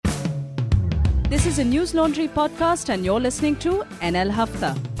This is a News Laundry podcast and you're listening to NL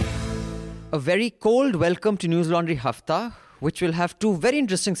Hafta. A very cold welcome to News Laundry Hafta, which will have two very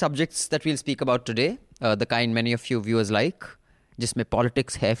interesting subjects that we'll speak about today. The kind many of you viewers like. जिसमें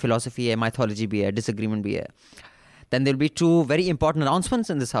politics है, philosophy है, mythology भी है, disagreement भी है. Then there'll be two very important announcements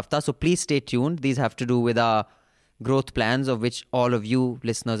in this hafta, so please stay tuned. These have to do with our growth plans, of which all of you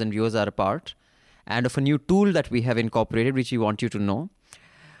listeners and viewers are a part, and of a new tool that we have incorporated, which we want you to know.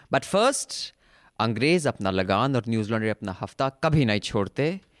 But first, अंग्रेज अपना लगान और news laundry अपना हफ्ता कभी नहीं छोड़ते.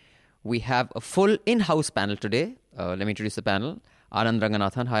 We have a full in-house panel today. Let me introduce the panel. Anand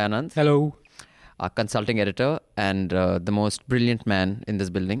Ranganathan. Hi, Anand. Hello. Our consulting editor and the most brilliant man in this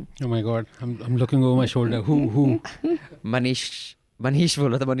building. Oh my God, I'm looking over my shoulder. Who? Manish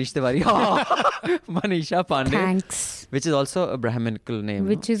बोला था, Manish Tiwari. Manisha Pandey. Thanks. Which is also a Brahminical name.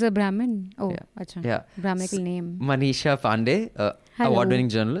 Which is a Brahmin? Oh, yeah. Achha. Yeah. Brahminical name. Manisha Pandey, award-winning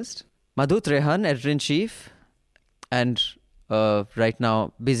journalist. Madhu Trehan, editor-in-chief. And right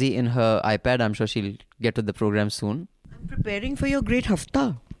now, busy in her iPad. I'm sure she'll get to the program soon. I'm preparing for your great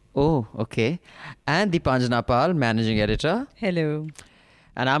hafta. Oh, okay. And Deepanjana Pal, managing editor. Hello.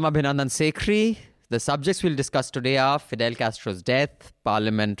 And I'm Abhinandan Sekhri. The subjects we'll discuss today are Fidel Castro's death,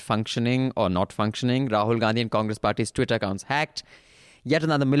 Parliament functioning or not functioning, Rahul Gandhi and Congress Party's Twitter accounts hacked, yet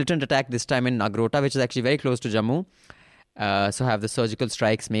another militant attack, this time in Nagrota, which is actually very close to Jammu. So have the surgical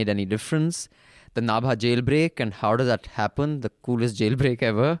strikes made any difference? The Nabha jailbreak, and how does that happen? The coolest jailbreak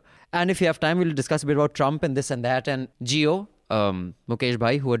ever. And if you have time, we'll discuss a bit about Trump and this and that, and Geo, Mukesh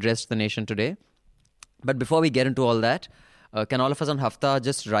Bhai, who addressed the nation today. But before we get into all that, can all of us on Hafta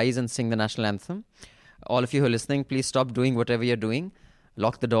just rise and sing the national anthem? All of you who are listening, please stop doing whatever you're doing.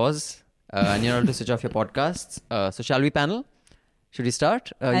 Lock the doors. And you're not to switch off your podcasts. So shall we, panel? Should we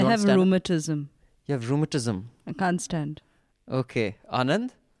start? I have rheumatism. You have rheumatism? I can't stand. Okay.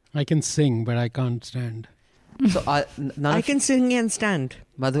 Anand? I can sing, but I can't stand. So I can sing and stand.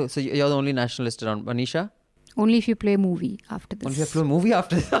 Madhu, so you're the only nationalist around. Manisha? Only if you play a movie after this. Only if you play a movie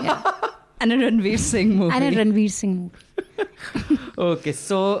after this? Yeah. And a Ranveer Singh movie. And a Ranveer Singh movie. Okay,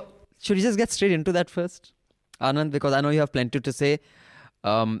 so should we just get straight into that first? Anand, because I know you have plenty to say.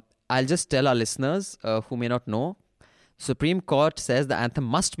 I'll just tell our listeners who may not know. Supreme Court says the anthem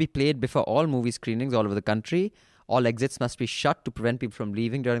must be played before all movie screenings all over the country. All exits must be shut to prevent people from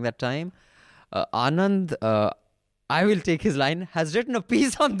leaving during that time. Anand, I will take his line, has written a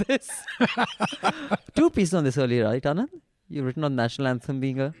piece on this. 2 pieces on this earlier, right, Anand? You've written on national anthem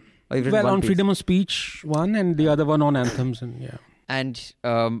being a... Well, on freedom of speech, one, and the other one on anthems. And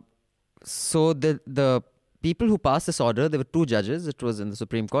so the people who passed this order, there were 2 judges. It was in the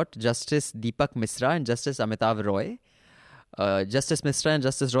Supreme Court, Justice Deepak Misra and Justice Amitav Roy. Justice Misra and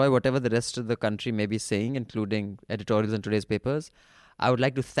Justice Roy, whatever the rest of the country may be saying, including editorials in today's papers, I would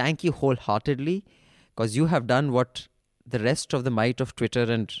like to thank you wholeheartedly, because you have done what the rest of the might of Twitter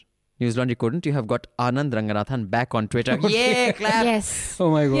and News Laundry couldn't. You have got Anand Ranganathan back on Twitter. Yeah, clap. Yes.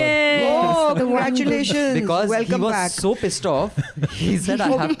 Oh my God. Oh, congratulations. Because Welcome he was back. so pissed off, he said, I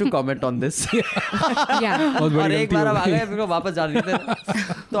have to comment on this. Yeah. बहुत बड़ी और एक गलती बार हो अब आ गई। गए, फिर वो वापस जाने थे.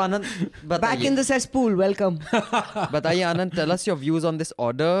 तो आनंद Back in बताइए, the cesspool. Welcome. बताइए आनंद, tell us your views on this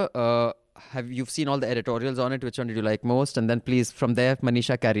order. You've seen all the editorials on it? Which one did you like most? And then please, from there,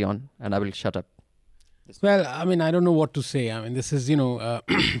 Manisha, carry on, and I will shut up. Well, I mean, I don't know what to say. I mean, this is,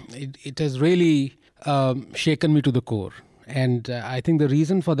 it has really shaken me to the core. And I think the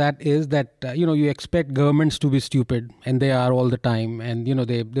reason for that is that, you expect governments to be stupid, and they are all the time. And,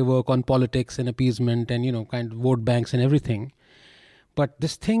 they work on politics and appeasement and, kind of vote banks and everything. But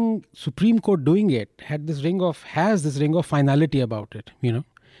this thing, Supreme Court doing it, has this ring of finality about it,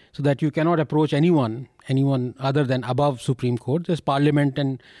 so that you cannot approach anyone other than above Supreme Court. There's Parliament,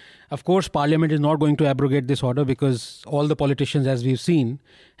 and of course Parliament is not going to abrogate this order, because all the politicians, as we've seen,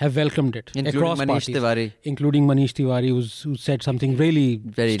 have welcomed it, Including across Manish parties, Tiwari. including Manish Tiwari, who said something really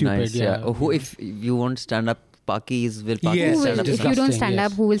Very stupid. nice. Yeah. Who, if you won't stand up, Pakis will Pakis Yes, Who stand will, up. if you don't disgusting, stand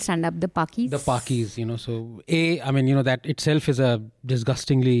yes. up, who will stand up? The Pakis? The Pakis, so that itself is a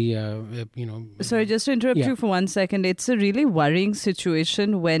disgustingly, Sorry, just to interrupt Yeah. you for 1 second. It's a really worrying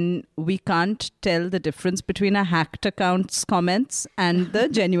situation when we can't tell the difference between a hacked account's comments and the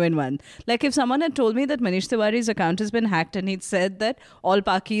genuine one. Like if someone had told me that Manish Tiwari's account has been hacked and he'd said that all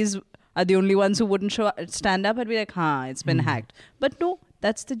Pakis are the only ones who wouldn't stand up, I'd be like, it's been hacked. But no,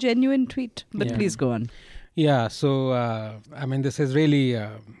 that's the genuine tweet. But Yeah. please go on. Yeah, so, I mean, this is really,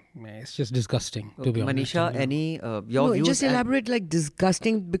 it's just disgusting, to be honest. Manisha, any your No, views? just elaborate like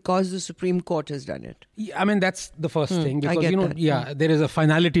disgusting because the Supreme Court has done it. Yeah, I mean, that's the first thing, I because, get that. there is a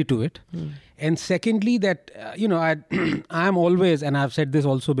finality to it. And secondly, that, I am always, and I've said this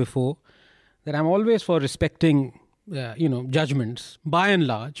also before, that I'm always for respecting judgments by and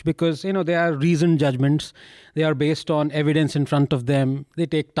large, because they are reasoned judgments. They are based on evidence in front of them. They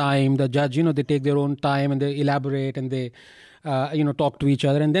take time. The judge, they take their own time and they elaborate and they talk to each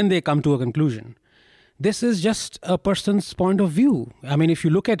other and then they come to a conclusion. This is just a person's point of view. I mean, if you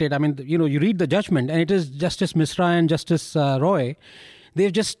look at it, you read the judgment and it is Justice Misra and Justice Roy.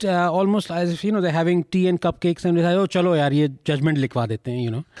 They've just almost as if, they're having tea and cupcakes and they say, oh, chalo yaar, ye judgment likhwa dete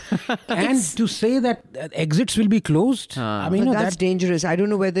hain, And to say that exits will be closed, that's dangerous. I don't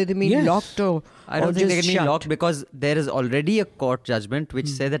know whether they mean locked or I don't think they can shut. be locked, because there is already a court judgment which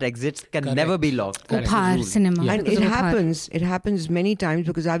says that exits can never be locked. Upar cinema. And it happens many times,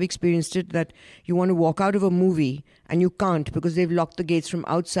 because I've experienced it, that you want to walk out of a movie and you can't because they've locked the gates from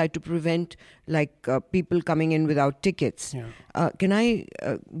outside to prevent people coming in without tickets. Can I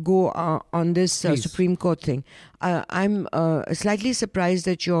go on this Supreme Court thing? I'm slightly surprised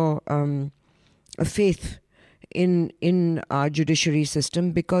at your faith in our judiciary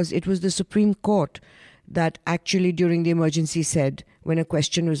system, because it was the Supreme Court that actually during the emergency said, when a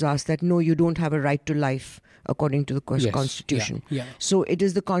question was asked, that no, you don't have a right to life according to the Constitution. So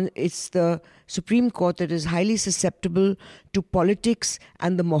it's the Supreme Court that is highly susceptible to politics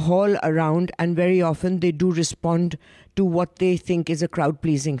and the mahal around, and very often they do respond to what they think is a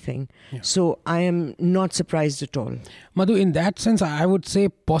crowd-pleasing thing. So I am not surprised at all. Madhu, in that sense, I would say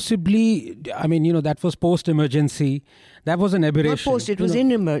possibly, that was post-emergency. That was an aberration. Not post, it was during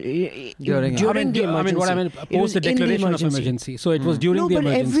the emergency. Post the declaration of emergency. So it was during the emergency.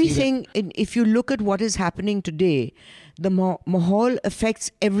 No, but everything, if you look at what is happening today, the mahal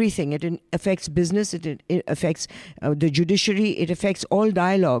affects everything. It affects business, it affects the judiciary, it affects all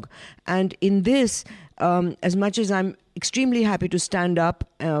dialogue. And in this, as much as I'm extremely happy to stand up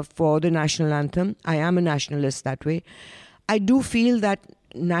for the national anthem, I am a nationalist that way, I do feel that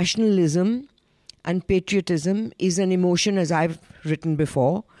nationalism and patriotism is an emotion, as I've written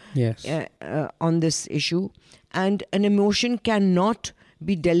before, on this issue. And an emotion cannot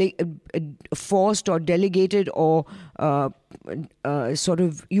be forced or delegated or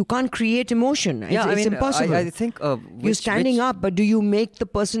you can't create emotion. It's impossible. I think you're standing up, but do you make the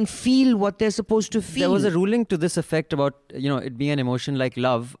person feel what they're supposed to feel? There was a ruling to this effect about it being an emotion like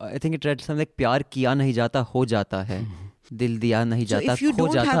love. I think it read something like प्यार किया नहीं जाता हो जाता है. Dil diya nahi jata, so if you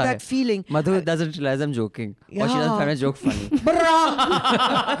don't have that feeling, Madhu doesn't realize I'm joking, or she doesn't find a joke funny.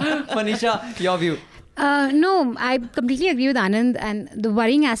 Manisha, your view. No, I completely agree with Anand, and the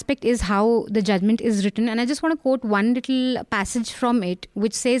worrying aspect is how the judgment is written. And I just want to quote one little passage from it,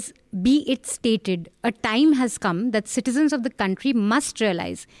 which says, "Be it stated, a time has come that citizens of the country must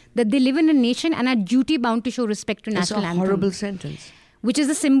realize that they live in a nation and are duty bound to show respect to national anthem." It's a horrible sentence. Which is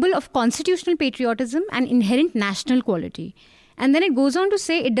a symbol of constitutional patriotism and inherent national quality. And then it goes on to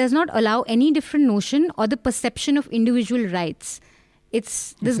say it does not allow any different notion or the perception of individual rights.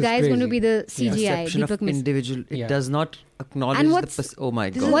 This guy is going to be the CGI. Perception of individual. It does not acknowledge oh my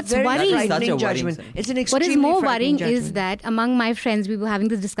God. What's worrying? Such a judgment. It's an extremely What is more worrying judgment. is that among my friends, we were having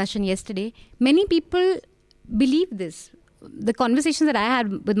this discussion yesterday, many people believe this. The conversations that I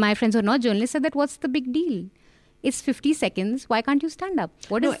had with my friends who are not journalists said that what's the big deal? It's 50 seconds. Why can't you stand up?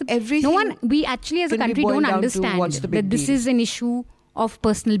 We actually as a country don't understand that this is an issue of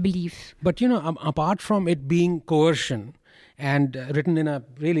personal belief. But, apart from it being coercion and written in a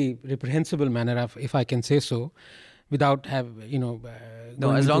really reprehensible manner, if I can say so, without as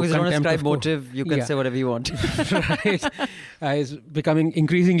long as you don't ascribe motive, you can say whatever you want. Right. It's becoming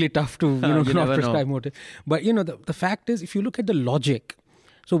increasingly tough to not prescribe motive. But, the fact is, if you look at the logic,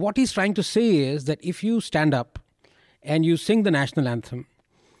 so what he's trying to say is that if you stand up and you sing the national anthem,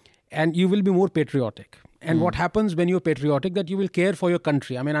 and you will be more patriotic. And what happens when you're patriotic, that you will care for your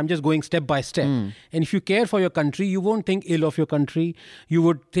country. I'm just going step by step. And if you care for your country, you won't think ill of your country. You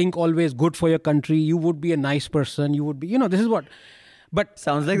would think always good for your country. You would be a nice person. You would be, this is what. But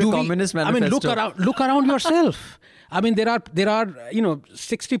sounds like the Communist Manifesto. Look around yourself. There are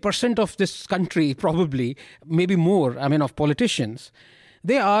 60% of this country, probably, maybe more, of politicians.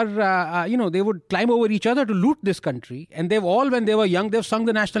 They are, they would climb over each other to loot this country. And they've all, when they were young, they've sung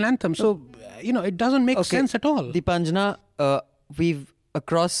the national anthem. So, it doesn't make sense at all. Deepanjana, we've,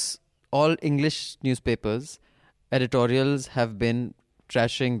 across all English newspapers, editorials have been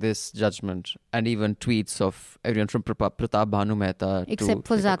trashing this judgment. And even tweets of everyone from Pratap Bhanu Mehta except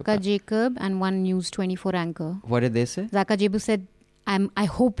for Zaka Jacob and one News 24 anchor. What did they say? Zaka Jacob said, I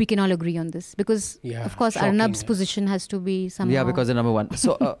hope we can all agree on this, because of course Arnab's position has to be somehow. Yeah, because they're number one.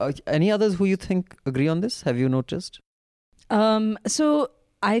 So any others who you think agree on this? Have you noticed? So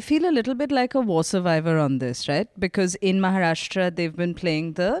I feel a little bit like a war survivor on this, right? Because in Maharashtra, they've been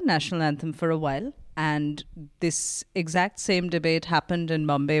playing the national anthem for a while. And this exact same debate happened in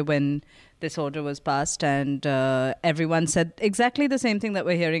Bombay when this order was passed. And everyone said exactly the same thing that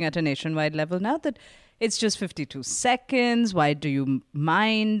we're hearing at a nationwide level now, that it's just 52 seconds. Why do you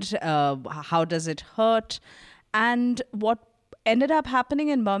mind? How does it hurt? And what ended up happening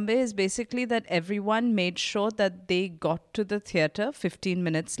in Bombay is basically that everyone made sure that they got to the theatre 15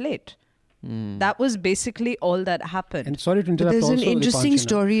 minutes late. That was basically all that happened. And sorry to But interrupt. there's an also, interesting Vipanchana.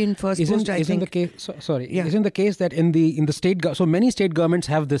 story in First Post, I Isn't think. the case? Sorry. Yeah. Isn't the case that in the state, so many state governments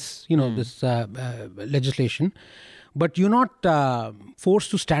have this, this legislation, but you're not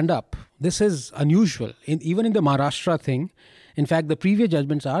forced to stand up. This is unusual. Even in the Maharashtra thing, in fact, the previous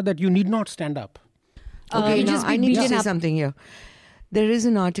judgments are that you need not stand up. Okay, you now just I be need to beaten say up. something here. There is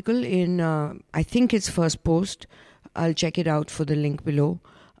an article in, I think it's First Post. I'll check it out for the link below.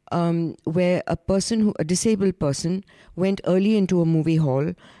 Where a disabled person went early into a movie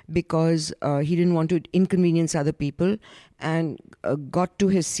hall because he didn't want to inconvenience other people, and got to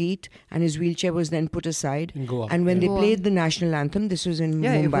his seat, and his wheelchair was then put aside. And go up, And when they Go played on. the national anthem, this was in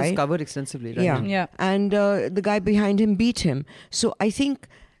Yeah, it was Mumbai. covered extensively, right? Yeah. And the guy behind him beat him. So I think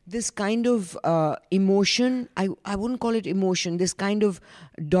this kind of emotion, I wouldn't call it emotion, this kind of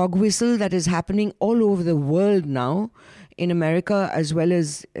dog whistle that is happening all over the world now, in America as well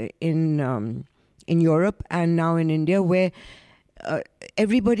as in Europe and now in India, where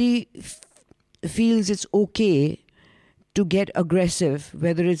everybody feels it's okay to get aggressive,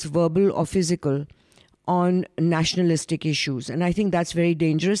 whether it's verbal or physical, on nationalistic issues. And I think that's very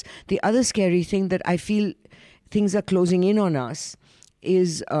dangerous. The other scary thing that I feel things are closing in on us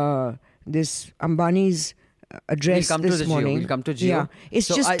is this Ambani's address We'll come this to the morning. We'll come to Jio. Yeah, it's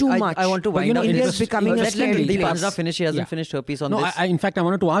So just too much. I want to But wind up. India's becoming a Let scary Deepanjana place. finish. She hasn't Yeah. finished her piece on No, this. in fact, I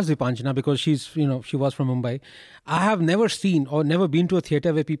wanted to ask Vipanchana because she's, she was from Mumbai. I have never seen or never been to a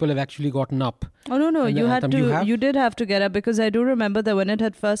theatre where people have actually gotten up. Oh, no. And the You had anthem, to. you have? You did have to get up, because I do remember that when it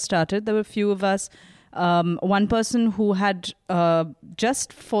had first started, there were few of us. One person who had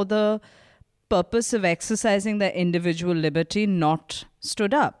just for the purpose of exercising their individual liberty, not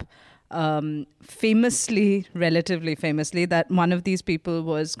stood up. Relatively famously, that one of these people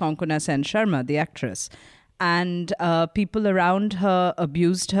was Konkona Sen Sharma, the actress. And people around her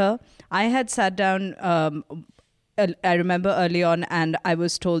abused her. I had sat down, I remember early on, and I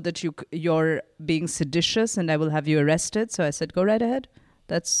was told that you're being seditious and I will have you arrested. So I said, go right ahead.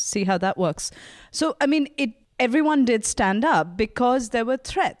 Let's see how that works. So, I mean, everyone did stand up because there were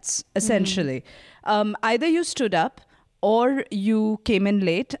threats, essentially. Either you stood up or you came in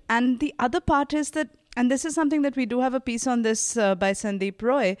late. And the other part is that, and this is something that we do have a piece on this by Sandeep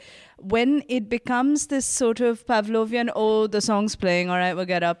Roy, when it becomes this sort of Pavlovian, oh, the song's playing, all right, we'll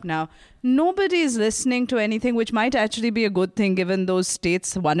get up now. Nobody is listening to anything, which might actually be a good thing given those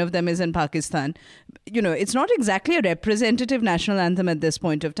states. One of them is in Pakistan. It's not exactly a representative national anthem at this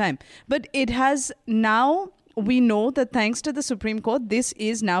point of time. But it has now, we know that thanks to the Supreme Court, this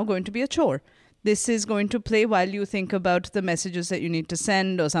is now going to be a chore. This is going to play while you think about the messages that you need to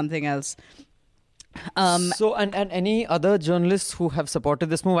send or something else. So, and any other journalists who have supported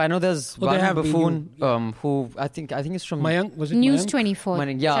this move? I know there's Oh, there one have been, buffoon who I think it's from Mayank, was it News Mayank? 24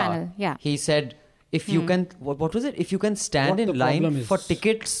 channel. Yeah. He said, if you can, what was it? If you can stand What the in line problem is. for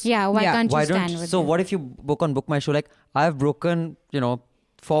tickets, Yeah, why Yeah. can't you why stand don't? with So them? what if you book on Book My Show? Like, I've broken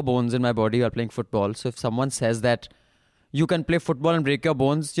 4 bones in my body while playing football. So if someone says that you can play football and break your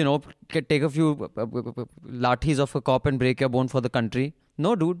bones, take a few lathis of a cop and break your bone for the country.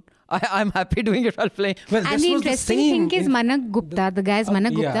 No, dude. I'm happy doing it while playing. Well, And this the was interesting same thing is in- Manak Gupta, the guy is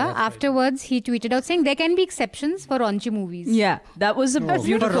Manak yeah, Gupta. that's right. Afterwards, he tweeted out saying there can be exceptions for raunchy movies. Yeah, that was a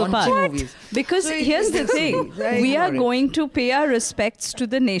beautiful For part. raunchy movies. Because So here's the thing. Very We are ignorant. going to pay our respects to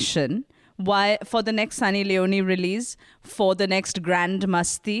the nation for the next Sunny Leone release, for the next Grand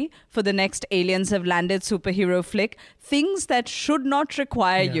Masti, for the next Aliens Have Landed superhero flick. Things that should not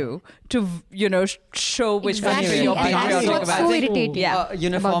require you to, show which Exactly. country you're And And that's patriotic patriotic what's about. about. so I think, irritating. Yeah.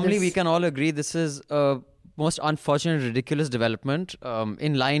 Uniformly, about we this. can all agree this is a most unfortunate, ridiculous development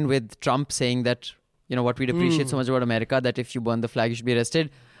in line with Trump saying that, what we'd appreciate so much about America, that if you burn the flag, you should be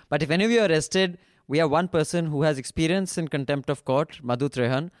arrested. But if any of you are arrested, we have one person who has experience in contempt of court, Madhu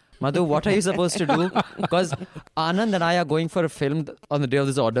Trehan. Madhu, what are you supposed to do? Because Anand and I are going for a film on the day of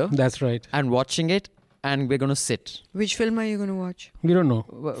this order That's right. and watching it, and we're going to sit. Which film are you going to watch? We don't know.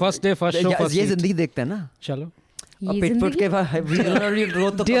 First day, first show, first ये seat. जिंदगी देखते हैं ना. Chalo. और ये पिट put जिंदगी? के बाद we already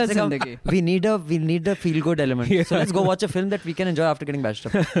wrote the Dear कम से कम, जिंदगी. we need a feel good element. So let's go watch a film that we can enjoy after getting bashed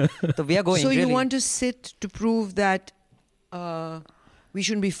up. So we are going. So you really. want to sit to prove that we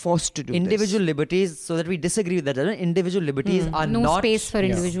shouldn't be forced to do individual liberties, so that we disagree with that. Individual liberties are No not space for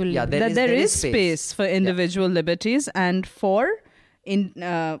individual. Yeah, liberty. There is space for individual liberties and for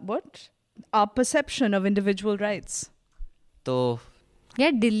our perception of individual rights. So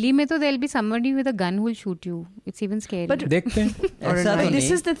Yeah, Delhi mein to there'll be somebody with a gun who'll shoot you. It's even scary. But देखते हैं. ऐसा तो this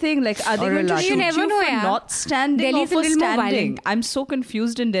नहीं. is the thing, like, are they Or a going to lion. shoot You you never know, for yeah. not standing Delhi or is a for little more standing? violent. I'm so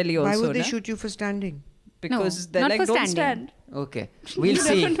confused in Delhi also. Why would they na? shoot you for standing? Because No, they're not like, for don't standing. stand. Okay, we'll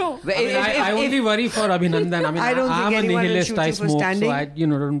see. never know. I only worry for Abhinandan. I mean, I don't think I'm a anyone will nihilist. shoot I you for smoke, standing. so I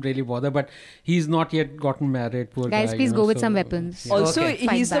don't really bother. But he's not yet gotten married. Poor Guys, guy, please you go know, with so, some weapons. yeah. Also, Okay. he's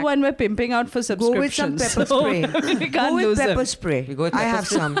Fight the back. one we're pimping out for Go with some subscriptions. pepper so spray. we can't Go with lose pepper him. spray. We go with I pepper have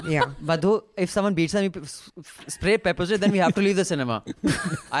spray. some, yeah. But if someone beats them, spray pepper spray, then we have to leave the cinema.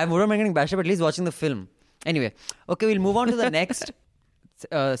 I'm more getting bashed, but at least watching the film. Anyway, okay, we'll move on to the next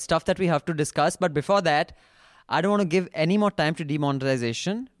stuff that we have to discuss. But before that, I don't want to give any more time to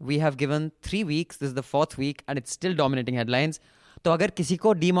demonetization. We have given 3 weeks. This is the 4th week and it's still dominating headlines. तो अगर किसी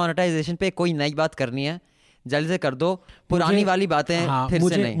को demonetization पे कोई नई बात करनी है, जल्दी से कर दो. पुरानी वाली बातें फिर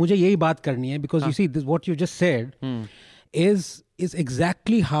से नहीं. मुझे यही बात करनी है because you see this, what you just said is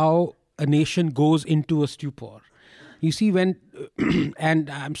exactly how a nation goes into a stupor. You see, when and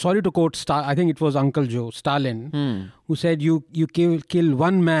I'm sorry to quote I think it was Uncle Joe Stalin who said you kill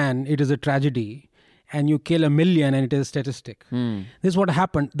one man, it is a tragedy, and you kill 1 million and it is a statistic. This is what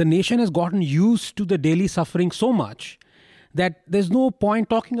happened. The nation has gotten used to the daily suffering so much that there's no point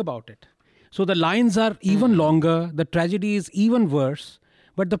talking about it. So the lines are even longer, the tragedy is even worse.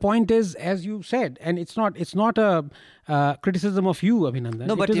 But the point is, as you said, and it's not a criticism of you, Abhinandan.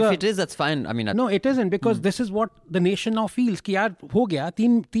 No, but if it is, that's fine. I mean, no, it isn't, because this is what the nation now feels कि यार हो गया,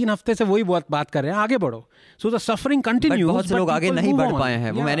 तीन हफ्ते से वही बात कर रहे हैं, आगे बढ़ो. So the suffering continues. बहुत से लोग आगे नहीं बढ़ पाए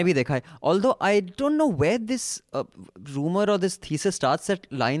हैं, वो मैंने भी देखा है. Although I don't know where this rumor or this thesis starts that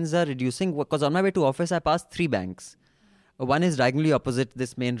lines are reducing, because on my way to office I passed 3 banks. One is diagonally opposite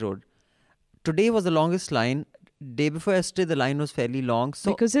this main road. Today was the longest line. Day before yesterday, the line was fairly long. So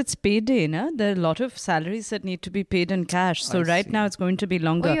because it's payday, na? There are a lot of salaries that need to be paid in cash. So right now it's going to be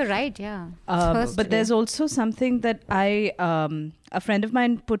longer. Oh, you're right, yeah. But there's also something that a friend of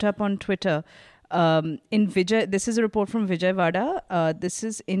mine put up on Twitter. In Vijay, this is a report from Vijayawada. This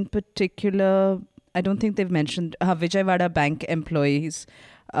is in particular, I don't think they've mentioned Vijayawada bank employees.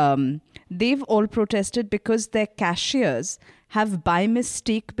 They've all protested because their cashiers have by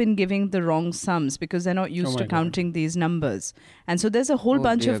mistake been giving the wrong sums because they're not used to counting these numbers. And so there's a whole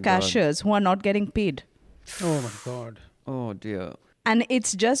bunch of cashiers who are not getting paid. Oh my God. Oh dear. And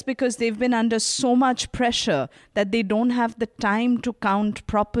it's just because they've been under so much pressure that they don't have the time to count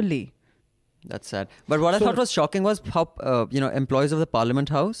properly. That's sad. But what I thought was shocking was how employees of the Parliament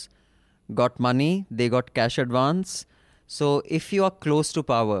House got money, they got cash advance. So if you are close to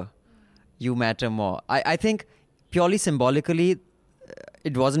power, you matter more. I think purely symbolically,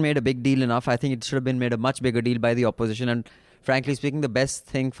 it wasn't made a big deal enough. I think it should have been made a much bigger deal by the opposition. And frankly speaking, the best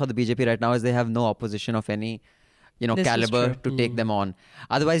thing for the BJP right now is they have no opposition of any, caliber to take them on.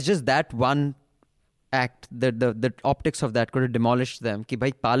 Otherwise, just that one act, the optics of that could have demolished them. कि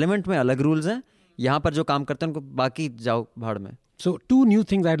भाई parliament में अलग rules हैं, यहाँ पर जो काम करते हैं उनको बाकी जाओ भाड़ में. So 2 new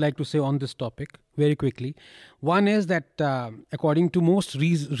things I'd like to say on this topic very quickly. One is that according to most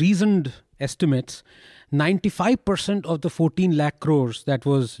reasoned estimates, 95% of the 14 lakh crores that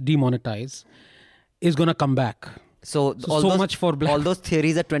was demonetized is going to come back. So much for black. All those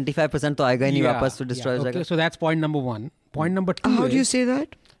theories at 25% तो आएगा ही नहीं वापस to destroy जाएगा. Okay, so that's point number 1. Point number 2 How do you say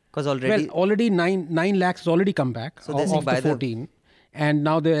that? Because already 9 lakhs has already come back so of the 14. And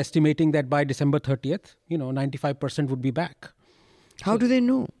now they're estimating that by December 30th, 95% would be back. How do they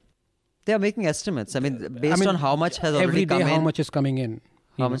know? They are making estimates. I mean, based on how much has already come in. How much is coming in.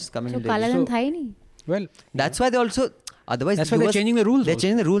 How much is coming in. So Kala Dhan tha hi nahi. Well, that's why they also... Otherwise, that's why they're changing the rules. They're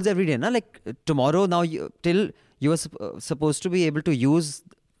changing the rules every day. Na? Like tomorrow, now, till you are supposed to be able to use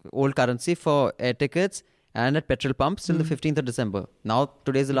old currency for air tickets and at petrol pumps till the 15th of December. Now,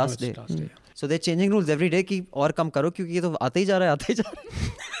 today is the last day. So they're changing rules every day कि और कम करो क्योंकि ये तो आते ही जा रहा है.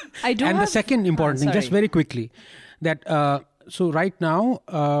 I do. And the second important thing, just very quickly, that so right now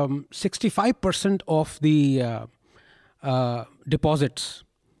 65% of the deposits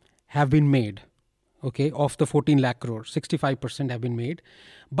have been made. Okay, of the 14 lakh crores, 65% have been made,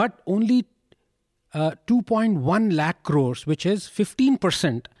 but only 2.1 lakh crores, which is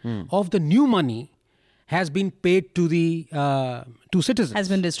 15% of the new money, has been paid to the to citizens. Has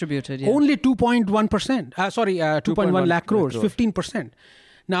been distributed. Yeah. Only 2.1%. 2.1 lakh crores, 15%.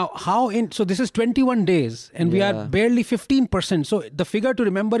 Now, so this is 21 days and we are barely 15%. So the figure to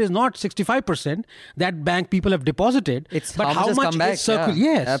remember is not 65% that bank people have deposited, It's but how much has come back. is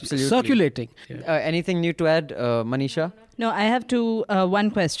Absolutely. circulating. Anything new to add, Manisha? No, I have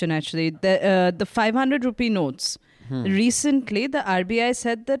one question actually. The 500 rupee notes. Recently, the RBI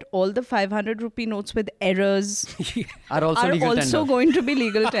said that all the 500 rupee notes with errors Are also legal tender. going to be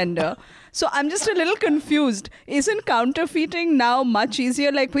legal tender. So I'm just a little confused. Isn't counterfeiting now much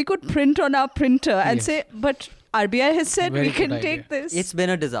easier? Like we could print on our printer and say, but RBI has said Very we can good take idea. this. It's been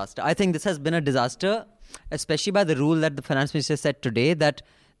a disaster. I think this has been a disaster, especially by the rule that the finance minister said today that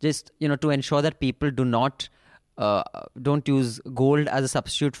just, to ensure that people don't use gold as a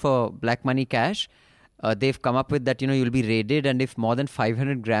substitute for black money cash. They've come up with that, you'll be raided, and if more than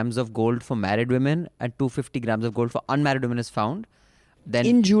 500 grams of gold for married women and 250 grams of gold for unmarried women is found, then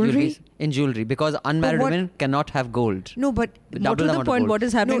In jewelry? In jewelry, because unmarried women cannot have gold. No, but More to the point, what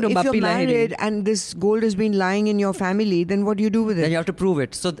is happening to if Bappi you're Lahiri? married and this gold has been lying in your family, then what do you do with Then it? you have to prove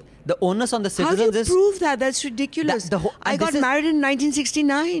it. So the onus on the How do citizens you is... prove that? That's ridiculous. I got married in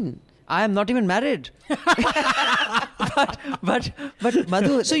 1969. I am not even married. but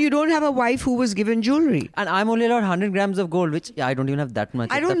Madhu... So you don't have a wife who was given jewelry. And I'm only allowed 100 grams of gold, which I don't even have that much.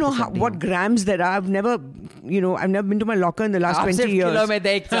 I don't know what grams there are. I've never been to my locker in the last 20 years. Kilo में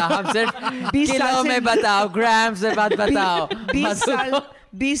देखता हम सिर्फ 20 kilo साल में से- बताओ grams में बात बताओ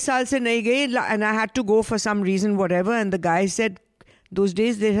 20 साल से नहीं गई, and I had to go for some reason, whatever, and the guy said those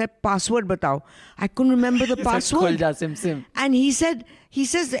days they had password batao. I couldn't remember the खुल password. जा SIM And he says, he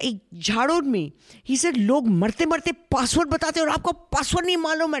झाड़ोड me. He said, लोग मरते मरते password बताते और आपको password नहीं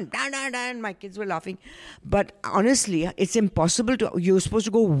मालूम है. And my kids were laughing. But honestly, it's impossible to. You're supposed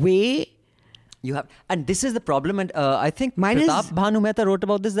to go way. You have, and this is the problem, and I think Mine is- Pratap Bhanu Mehta wrote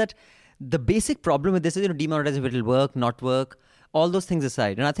about this, that the basic problem with this is, demonetization, it will work, not work, all those things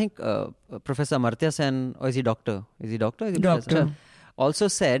aside. And I think Professor Amartya Sen, or is he doctor? Is he doctor? Is he Doctor. professor? Also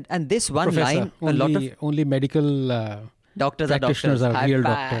said, and this one Professor, line, a lot of only medical doctors are practitioners doctors. are real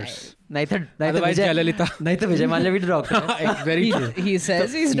High five. doctors. नहीं तो Otherwise, Vijay- Jayalalitha. नहीं तो Vijay Mallya भी doctor है. Very true. He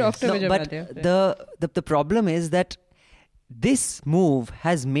says he's Dr. No, Vijay but Madhav. the problem is that this move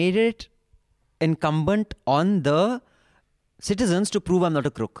has made it incumbent on the citizens to prove I'm not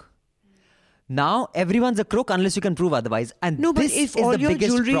a crook. Now everyone's a crook unless you can prove otherwise, and No, but this if is all the your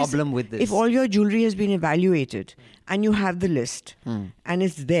biggest jewelry problem with this. If all your jewelry has been evaluated and you have the list and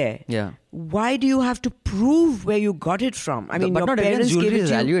it's there, yeah. why do you have to prove where you got it from? I mean, but your not everyone's parents gave jewelry it is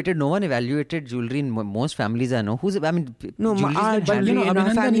to you. evaluated. No one evaluated jewelry in most families I know. No, jewelry is our been jewelry you know, in our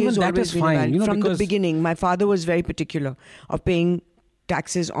Abhinandan, family even has that always is been fine, evaluated. From the because- beginning, my father was very particular of paying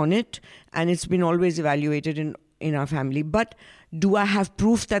taxes on it, and it's been always evaluated in our family. But do I have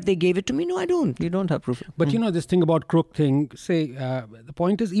proof that they gave it to me? No, I don't. You don't have proof. But this thing about crook thing, the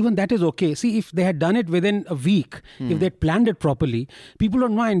point is even that is okay. See, if they had done it within a week, if they had planned it properly, people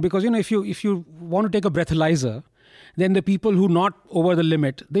don't mind, because if you want to take a breathalyzer, then the people who not over the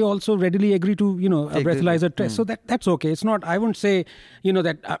limit, they also readily agree to a Take the- breathalyzer test. So that's okay. It's not. I won't say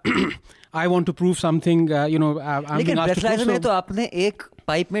that I want to prove something. I'm लेकिन being asked to breathalyzer prove. में तो आपने एक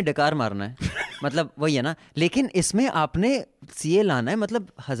pipe में डकार मारना है मतलब वही है ना लेकिन इसमें आपने सीए लाना है मतलब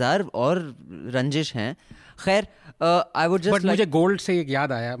 1000 और रंजिश हैं खैर आई वुड But जस्ट मुझे गोल्ड से एक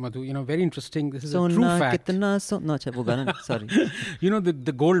याद आया मधु very interesting, this is a true सोना fact. कितना सोना अच्छा वो गाना sorry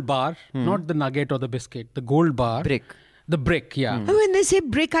the gold bar, not the nugget or the biscuit, the gold bar. Brick. The brick, yeah. When they say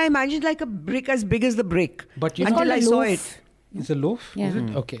brick, I imagine like a brick as big as the brick. But until I saw it. It's a loaf, is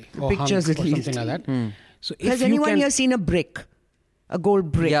it? Okay. Or Pictures hunk at or least. something like that. So if Has you anyone can, here seen a brick? A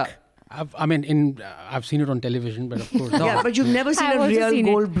gold brick? Yeah. I've seen it on television, but of course. Yeah, but you've never seen I've a also real seen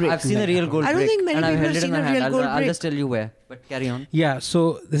it. gold brick. I've seen a real gold I don't brick think many and I've people held have it in seen my a real hand gold I'll brick. just tell you where but carry on Yeah, so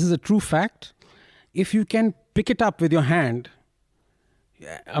this is a true fact. If you can pick it up with your hand,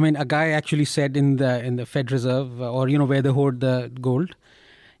 a guy actually said in the Fed Reserve or where they hoard the gold,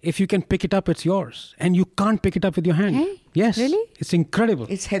 if you can pick it up, it's yours, and you can't pick it up with your hand. Hey? Yes, Really? it's incredible.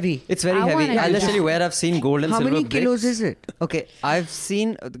 It's heavy. it's very I heavy wanna I'll do just tell that. you where I've seen gold and How silver many bricks. kilos is it? Okay, I've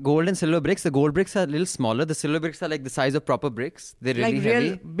seen gold and silver bricks. The gold bricks are a little smaller. The silver bricks are like the size of proper bricks. They're really Like heavy.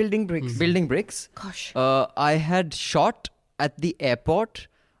 real building bricks. Building bricks. Gosh. I had shot at the airport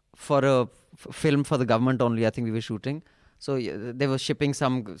for a film for the government only. I think we were shooting. So they were shipping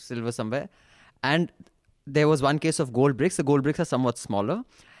some silver somewhere. And there was one case of gold bricks. The gold bricks are somewhat smaller.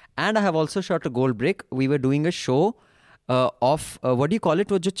 And I have also shot a gold brick. We were doing a show of, what do you call it?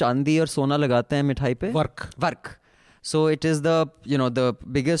 वो जो चांदी और सोना लगाते हैं मिठाई पे? Work. Vark. So it is the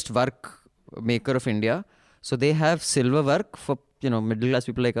biggest vark maker of India. So they have silver work for middle class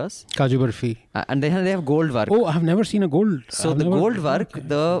people like us, Kaju Barfi. And they have gold work. Oh, I've never seen a gold. So the gold work,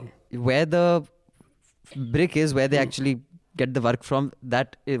 where the brick is, where they actually get the work from,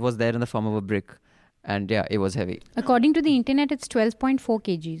 that it was there in the form of a brick, and yeah, it was heavy. According to the internet, it's 12.4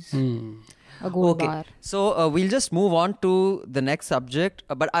 kgs. A gold bar. So we'll just move on to the next subject.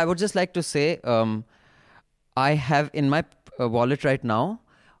 But I would just like to say, I have in my wallet right now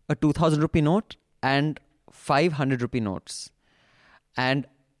a 2,000 rupee note and 500 rupee notes. And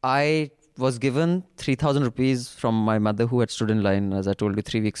I was given 3,000 rupees from my mother, who had stood in line, as I told you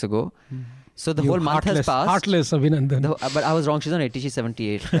 3 weeks ago. So the whole month has passed. Heartless, Abhinandan. But I was wrong. She's not 80, she's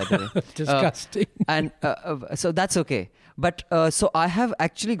 78, by the way. Disgusting. And so that's okay. But so I have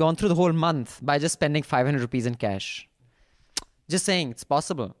actually gone through the whole month by just spending 500 rupees in cash. Just saying, it's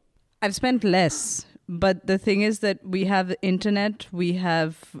possible. I've spent less. But the thing is that we have the internet, we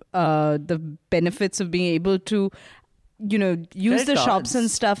have the benefits of being able to, use the shops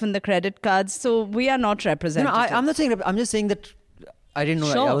and stuff and the credit cards. So we are not representative. I'm not saying, I'm just saying that I didn't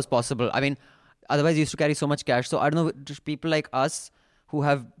know that was possible. I mean, otherwise you used to carry so much cash. So I don't know, just people like us who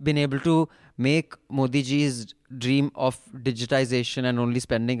have been able to make Modi ji's dream of digitization and only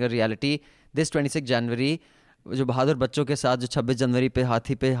spending a reality. This 26 January, जो बहादुर बच्चों के साथ जो 26 जनवरी पे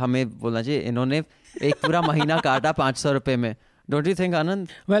हाथी पे हमें बोलना चाहिए, इन्होंने एक पूरा महीना काटा 500 रुपए में. Don't you think, Anand?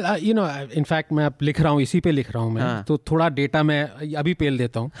 Well, in fact, मैं अब लिख रहा हूँ, इसी पे लिख रहा हूँ मैं. तो थोड़ा डेटा मैं अभी पेल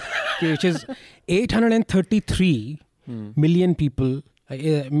देता हूँ. Which is 833 million people.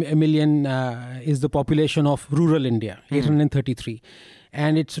 A million is the population of rural India. 833.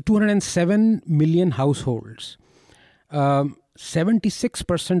 And it's 207 million households.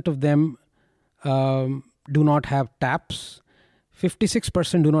 76% of them do not have taps.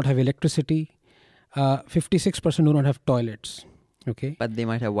 56% do not have electricity. 56% do not have toilets. Okay. But they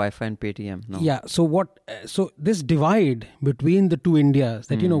might have Wi-Fi and Paytm. No. Yeah. So this divide between the two Indias,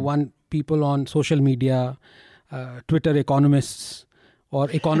 that one people on social media, Twitter economists, or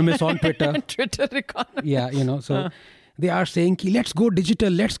economists on Twitter. Twitter economists. Yeah, so they are saying, let's go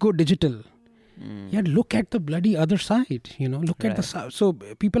digital, let's go digital. Yeah, look at the bloody other side, look at the side. So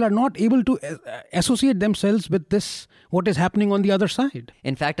people are not able to associate themselves with this, what is happening on the other side.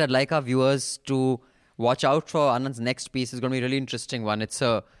 In fact, I'd like our viewers to watch out for Anand's next piece. It's going to be a really interesting one. It's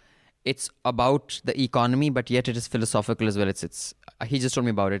about the economy, but yet it is philosophical as well. He just told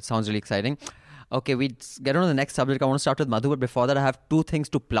me about it. It sounds really exciting. Okay, we get on to the next subject. I want to start with Madhu, but before that, I have 2 things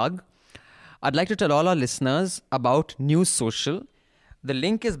to plug. I'd like to tell all our listeners about News Social. The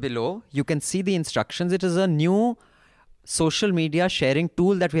link is below. You can see the instructions. It is a new social media sharing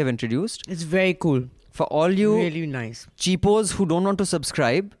tool that we have introduced. It's very cool. For all you really nice cheapos who don't want to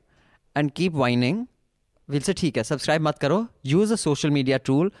subscribe and keep whining, we'll say, theek hai, subscribe mat karo. Use a social media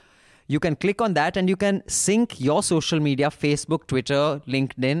tool. You can click on that and you can sync your social media, Facebook, Twitter,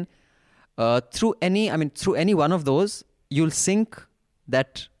 LinkedIn, through any one of those. You'll sync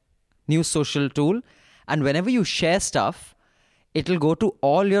that News Social tool, and whenever you share stuff, it'll go to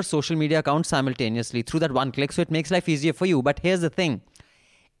all your social media accounts simultaneously through that one click. So it makes life easier for you. But here's the thing.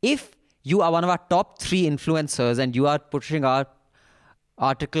 If you are one of our top 3 influencers and you are pushing our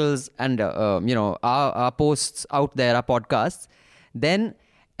articles and, our posts out there, our podcasts, then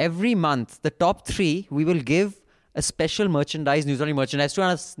every month, the top 3, we will give a special merchandise, Newslaundry merchandise. To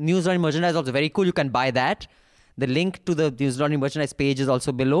us, Newslaundry merchandise is also very cool. You can buy that. The link to the Newslaundry merchandise page is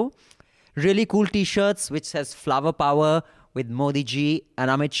also below. Really cool t-shirts which says Flower Power with Modi ji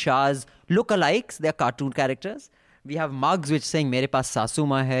and Amit Shah's lookalikes. They're cartoon characters. We have mugs which saying Mere paas Sasu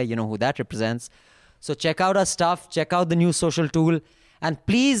Ma hai. You know who that represents. So check out our stuff. Check out the News Social tool. And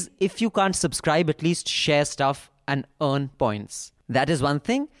please, if you can't subscribe, at least share stuff and earn points. That is one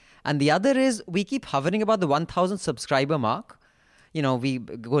thing. And the other is we keep hovering about the 1,000 subscriber mark. We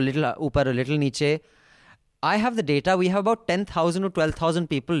go a little upar, a little niche. I have the data. We have about 10,000 to 12,000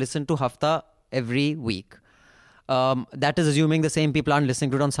 people listen to Hafta every week. That is assuming the same people aren't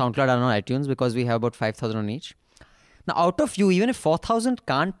listening to it on SoundCloud and on iTunes, because we have about 5,000 on each. Now, out of you, even if 4,000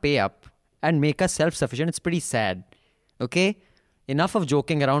 can't pay up and make us self-sufficient, it's pretty sad. Okay? Enough of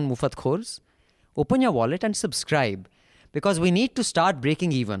joking around, Mufat Khors. Open your wallet and subscribe, because we need to start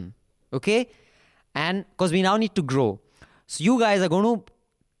breaking even. Okay? And because we now need to grow. So you guys are going to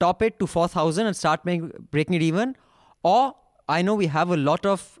top it to 4,000 and start breaking it even. Or I know we have a lot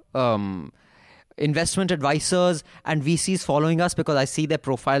of investment advisors and VCs following us, because I see their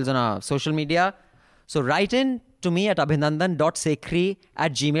profiles on our social media. So write in to me at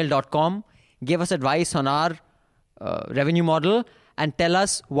abhinandan.sekhri@gmail.com. Give us advice on our revenue model and tell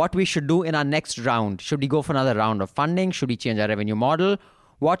us what we should do in our next round. Should we go for another round of funding? Should we change our revenue model?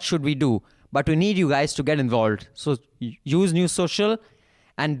 What should we do? but we need you guys to get involved. So use News Social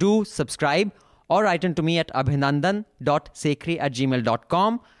and do subscribe, or write in to me at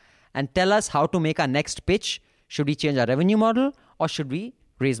abhinandan.sekhri@gmail.com and tell us how to make our next pitch. Should we change our revenue model or should we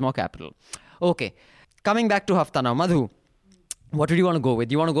raise more capital? Okay, coming back to Hafta now. Madhu, what would you want to go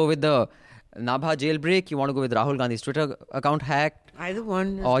with? You want to go with the Nabha jailbreak? You want to go with Rahul Gandhi's Twitter account hack? Either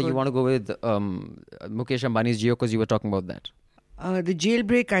one is Or good. you want to go with Mukesh Ambani's Jio, because you were talking about that? The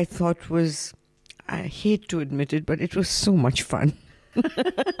jailbreak I thought was, I hate to admit it, but it was so much fun.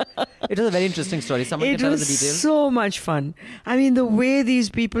 It was a very interesting story. Someone can It tell us was the details. so much fun. I mean, the way these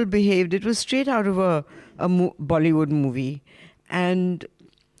people behaved, it was straight out of a Bollywood movie. And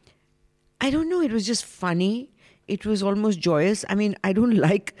I don't know, it was just funny. It was almost joyous. I mean, I don't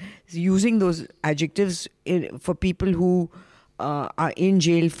like using those adjectives for people who are in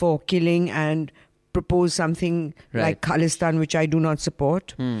jail for killing and propose something like Khalistan, which I do not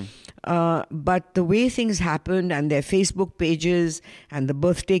support. But the way things happened and their Facebook pages and the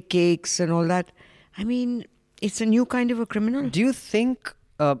birthday cakes and all that, I mean, it's a new kind of a criminal. Do you think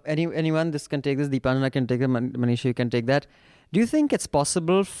anyone, this can take this, Deepanjana can take it, Manisha, you can take that. Do you think it's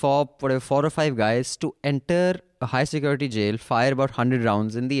possible for whatever 4 or 5 guys to enter a high security jail, fire about 100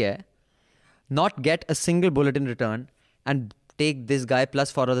 rounds in the air, not get a single bullet in return, and take this guy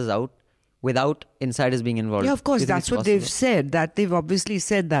plus 4 others out without insiders being involved? Yeah, of course, Do you think that's it's what they've possible? said. That they've obviously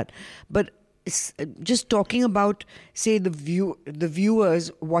said that. But just talking about, say, the viewers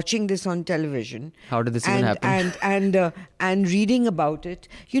watching this on television. How did this even happen? And reading about it.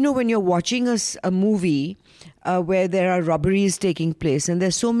 You know, when you're watching a movie where there are robberies taking place, and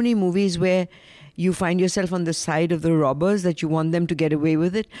there's so many movies where you find yourself on the side of the robbers, that you want them to get away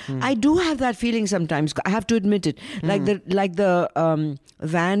with it. I do have that feeling sometimes. I have to admit it. Like the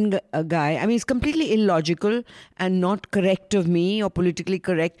van guy. I mean, it's completely illogical and not correct of me or politically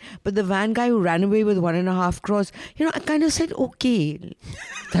correct. But the van guy who ran away with 1.5 crores, you know, I kind of said, okay.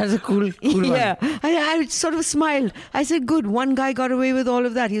 That's a cool Yeah, one. I sort of smiled. I said, good, one guy got away with all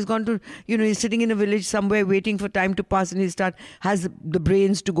of that. He's gone to, you know, he's sitting in a village somewhere waiting for time to pass, and has the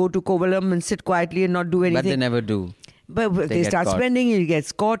brains to go to Kovalam and sit quietly and not do anything. But they never do. But they get start caught. spending, he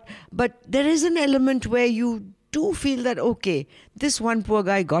gets caught. But there is an element where you do feel that, okay, this one poor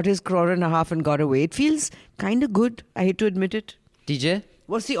guy got his 1.5 crore and got away. It feels kind of good. I hate to admit it. TJ?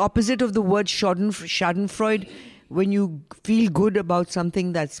 What's the opposite of the word schadenfreude? When you feel good about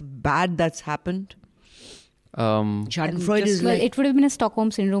something that's bad that's happened? Schadenfreude is Well, like... it would have been a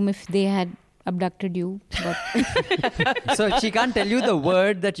Stockholm syndrome if they had abducted you. But So she can't tell you the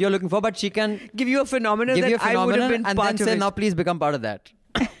word that you're looking for, but she can give you a phenomenon give that you a I would have phenomenon been and part then of say, it. now please become part of that.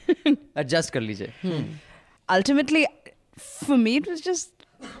 Adjust kar lijiye. Ultimately, for me, it was just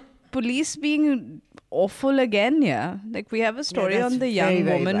police being awful again. Yeah, like we have a story that's on the very, young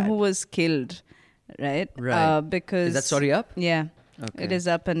very woman bad. who was killed, right? Right. Because Is that story up? Yeah, Okay. it is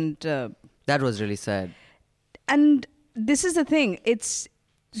up, and That was really sad. this is the thing. This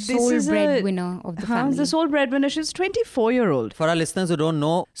sole is breadwinner of the family. The sole breadwinner. She's 24-year-old. For our listeners who don't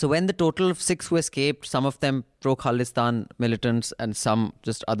know, so when the total of 6 who escaped, some of them pro-Khalistan militants and some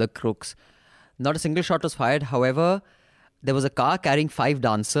just other crooks, not a single shot was fired. However, there was a car carrying 5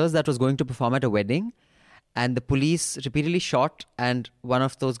 dancers that was going to perform at a wedding, and the police repeatedly shot, and one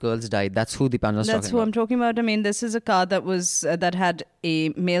of those girls died. That's who Deepanjana's That's talking who about. I'm talking about. I mean, this is a car that was that had a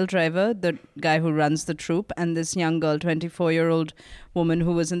male driver, the guy who runs the troupe, and this young girl, 24-year-old woman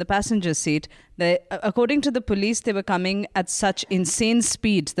who was in the passenger seat. According to the police, they were coming at such insane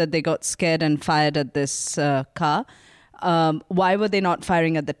speed that they got scared and fired at this car. Why were they not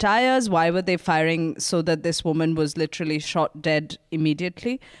firing at the tires? Why were they firing so that this woman was literally shot dead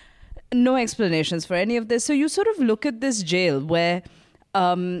immediately? No explanations for any of this. So you sort of look at this jail where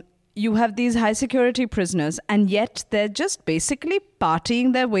you have these high security prisoners, and yet they're just basically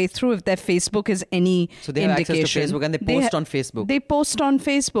partying their way through, if their Facebook is any So they have access to indication. Facebook and they post on Facebook. They post on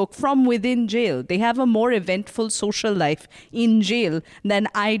Facebook from within jail. They have a more eventful social life in jail than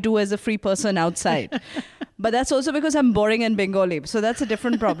I do as a free person outside. But that's also because I'm boring and Bengali. So that's a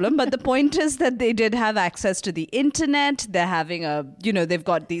different problem. But the point is that they did have access to the internet. They're having they've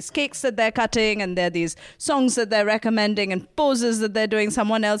got these cakes that they're cutting, and there are these songs that they're recommending and poses that they're doing.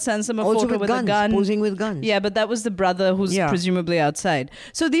 Someone else sends them a Also photo with with guns, a gun. posing with guns. Yeah, but that was the brother who's presumably outside.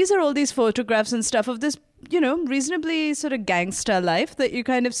 So these are all these photographs and stuff of this, reasonably sort of gangster life that you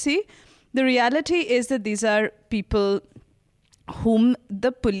kind of see. The reality is that these are people whom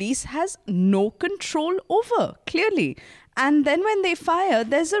the police has no control over, clearly. And then when they fire,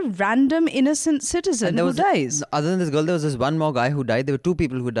 there's a random innocent citizen And there who was dies. Other than this girl, there was this one more guy who died. There were 2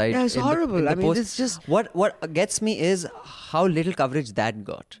 people who died. Yeah, it's in horrible. in I mean, post. it's just... What gets me is how little coverage that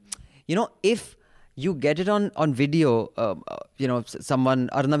got. if you get it on video, someone,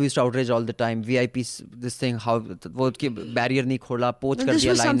 Arnav used to outrage all the time, VIPs, this thing, how barrier nahi khola, poach kar This diya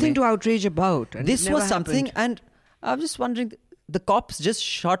was line something mein. to outrage about. And This it was never something, happened. and I was just wondering, the cops just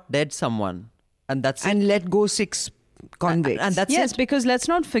shot dead someone, and that's it. And let go 6 convicts. And that's Yes, it. because let's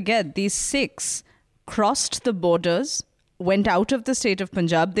not forget, these 6 crossed the borders, went out of the state of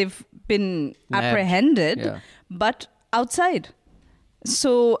Punjab. They've been Nabbed. apprehended, Yeah. but outside.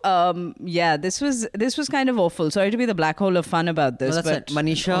 So this was kind of awful. Sorry to be the black hole of fun about this, No, that's but it.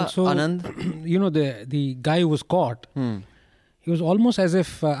 Manisha, Also, Anand. the guy who was caught, he was almost as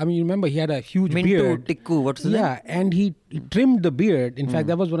if, you remember he had a huge Mintu beard. Tikku, what's his name? Yeah, and he trimmed the beard. In fact,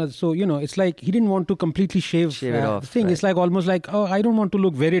 that was one of the, so, it's like he didn't want to completely shave Shave it off, the thing. right. It's like almost like, oh, I don't want to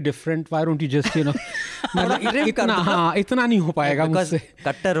look very different. Why don't you just, Trim kar do. itna nahi ho payega Because mujhse.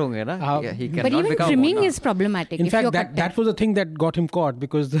 cutter honge na. He But cannot even become trimming Mona. is problematic. In if you're fact, cut that was the thing that got him caught,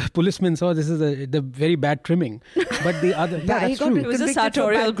 because the policeman saw this is the very bad trimming. But the other, Yeah, that's he got true. It was a convicted for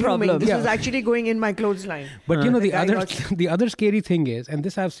sartorial bad grooming. problem. This Yeah. was actually going in my clothesline. But The the guy other got- the other scary thing is, and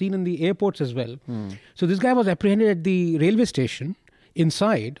this I've seen in the airports as well. So this guy was apprehended at the railway station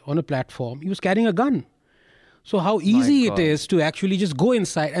inside on a platform. He was carrying a gun. So how easy it God. is to actually just go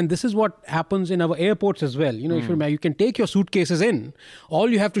inside, and this is what happens in our airports as well. If you remember, you can take your suitcases in. All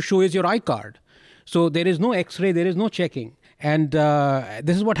you have to show is your iCard. So there is no X-ray, there is no checking. And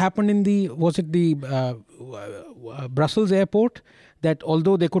this is what happened in the Brussels airport, that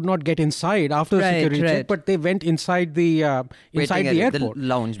although they could not get inside after the Right, security check, right. but they went inside the inside the area, the airport.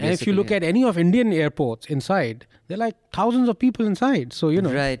 lounge, And if basically, you look yeah. at any of Indian airports inside, there are like thousands of people inside. So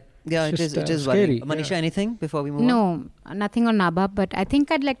Right. Yeah, it's it just, is scary. worrying. Manisha, anything before we move on? No, nothing on Nabha, but I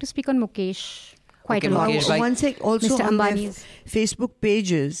think I'd like to speak on Mukesh quite Okay, a lot. Mukesh, bye. One sec, also Mr. on their Ambani's. Facebook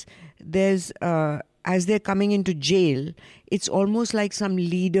pages, there's as they're coming into jail, it's almost like some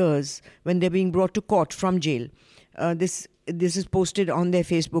leaders when they're being brought to court from jail. This is posted on their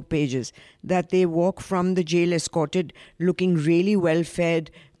Facebook pages, that they walk from the jail escorted, looking really well fed,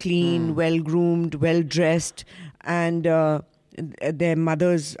 clean, well groomed, well dressed, and their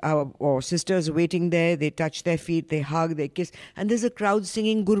mothers or sisters are waiting there. They touch their feet, they hug, they kiss, and there's a crowd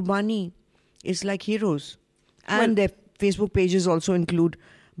singing Gurbani. It's like heroes. And their Facebook pages also include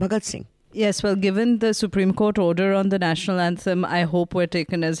Bhagat Singh. yes, well, given the Supreme Court order on the national anthem, I hope we're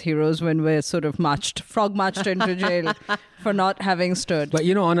taken as heroes when we're sort of frog marched into jail for not having stood. But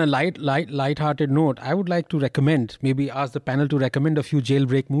on a light-hearted note, I would like to recommend, maybe ask the panel to recommend a few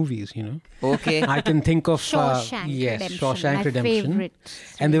jailbreak movies. Okay. I can think of Shawshank Redemption, Shawshank my Redemption. favorite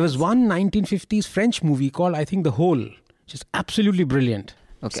And there was one 1950s French movie called, I think, The Hole, which is absolutely brilliant.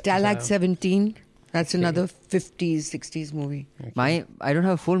 Okay. Stalag 17. That's another 50s, 60s movie. I don't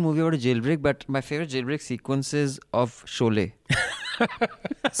have a full movie about a jailbreak, but my favorite jailbreak sequence is of Sholay.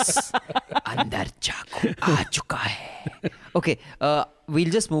 Andar chaku aa chuka hai. Okay, we'll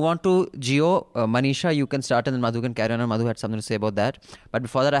just move on to Jio. Manisha, you can start and then Madhu can carry on. And Madhu had something to say about that. But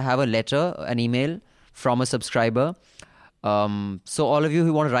before that, I have a letter, an email from a subscriber. So all of you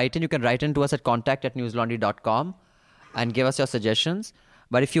who want to write in, you can write in to us at contact@newslaundry.com and give us your suggestions.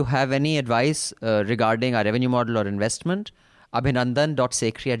 But if you have any advice regarding our revenue model or investment,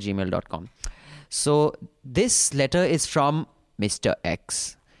 abhinandan.sekhri@gmail.com. So this letter is from Mr.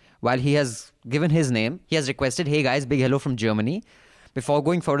 X. While he has given his name, he has requested, hey guys, big hello from Germany. Before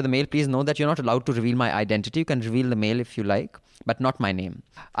going forward to the mail, please know that you're not allowed to reveal my identity. You can reveal the mail if you like, but not my name.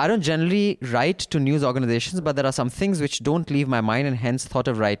 I don't generally write to news organizations, but there are some things which don't leave my mind and hence thought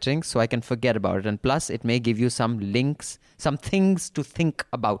of writing so I can forget about it. And plus, it may give you some links, some things to think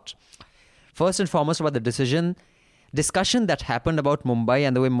about. First and foremost, about the discussion that happened about Mumbai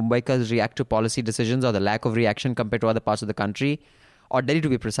and the way Mumbaikars react to policy decisions or the lack of reaction compared to other parts of the country, or Delhi to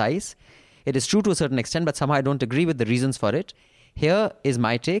be precise. It is true to a certain extent, but somehow I don't agree with the reasons for it. Here is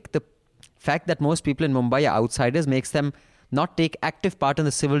my take. The fact that most people in Mumbai are outsiders makes them not take active part in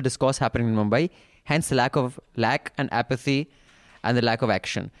the civil discourse happening in Mumbai, hence the lack and apathy and the lack of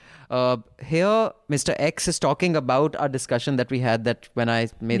action. Here, Mr. X is talking about our discussion that we had, that when I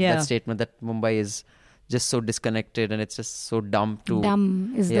made that statement that Mumbai is just so disconnected and it's just so dumb to...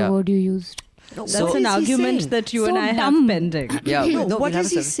 Dumb is the word you used. No, That's what an is he argument saying? that you So and I dumb. have pending. Yeah. No, what we'll have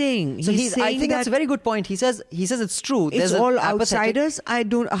is a he second. saying? So He's I saying think that's a that very good point. He says it's true. it's There's an all apathetic- outsiders. I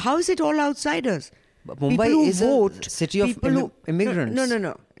don't. How is it all outsiders? But People Mumbai who is a vote, city of people who- immigrants.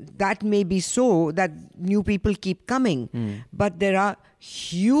 No. That may be so that new people keep coming, but there are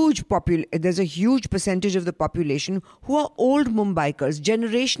there's a huge percentage of the population who are old Mumbaikars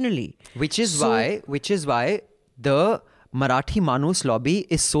generationally. Which is why the Marathi Manus lobby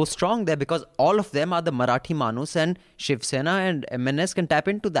is so strong there, because all of them are the Marathi Manus, and Shiv Sena and MNS can tap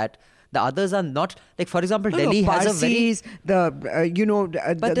into that. The others are not. Like, for example, No, Delhi has a Parsis, very... the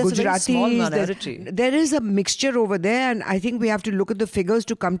there's a very small Gujaratis. minority. There is a mixture over there, and I think we have to look at the figures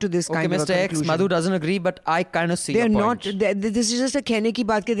to come to this Okay, kind of a Mr. X, conclusion. Madhu doesn't agree, but I kind of see They're your not. point. This is just a कहने की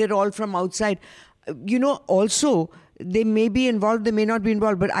बात कि they're all from outside. Also, they may be involved, they may not be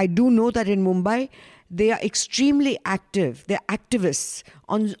involved, but I do know that in Mumbai, they are extremely active. They're activists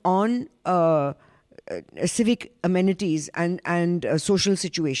on civic amenities and social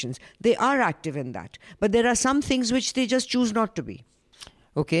situations. They are active in that. But there are some things which they just choose not to be.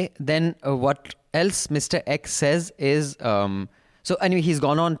 Okay, then what else Mr. X says is... so anyway, he's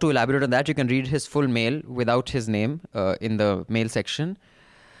gone on to elaborate on that. You can read his full mail without his name in the mail section.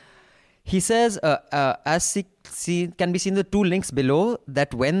 He says, as can be seen the two links below,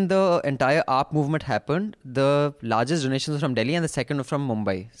 that when the entire AAP movement happened, the largest donations were from Delhi and the second were from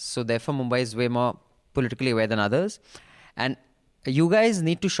Mumbai. So therefore, Mumbai is way more politically aware than others. And you guys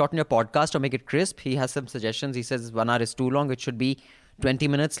need to shorten your podcast or make it crisp. He has some suggestions. He says 1 hour is too long. It should be 20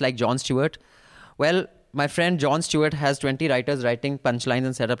 minutes like Jon Stewart. Well, my friend Jon Stewart has 20 writers writing punchlines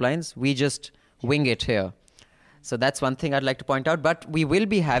and setup lines. We just wing it here. So that's one thing I'd like to point out. But we will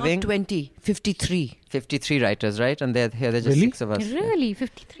be having... Not 20, 53. 53 writers, right? And they're just Really? 6 of us. Really?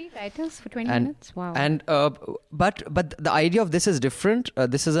 53 writers for 20 minutes? Wow. And but the idea of this is different.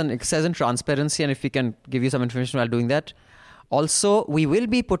 This is it says in transparency, and if we can give you some information while doing that. Also, we will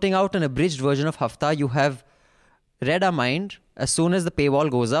be putting out an abridged version of Hafta. You have read our mind as soon as the paywall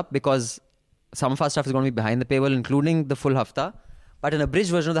goes up, because some of our stuff is going to be behind the paywall, including the full Hafta. But an abridged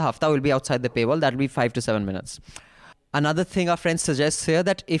version of the Hafta will be outside the paywall. That will be 5 to 7 minutes. Another thing our friend suggests here,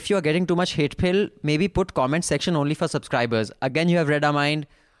 that if you're getting too much hate pill, maybe put comment section only for subscribers. Again, you have read our mind.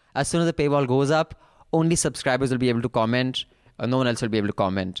 As soon as the paywall goes up, only subscribers will be able to comment. No one else will be able to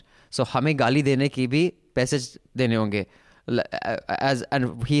comment. So, हमें गाली देने की भी पैसे देने होंगे.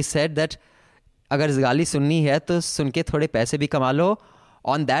 And he said that अगर इस गाली सुननी है तो सुन के थोड़े पैसे भी कमा लो.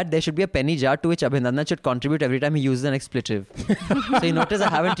 On that, there should be a penny jar to which Abhinandan should contribute every time he uses an expletive. So you notice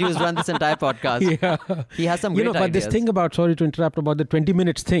I haven't used one this entire podcast. Yeah. He has some great but ideas. this thing about, sorry to interrupt, about the 20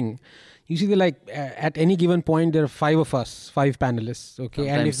 minutes thing, you see, at any given point, there are 5 of us, 5 panelists, okay?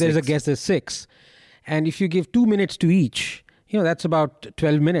 Sometimes and if there's a 6. guest, there's 6. And if you give 2 minutes to each, that's about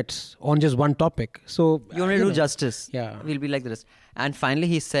 12 minutes on just one topic. So you want to do justice. Yeah. We'll be like this. And finally,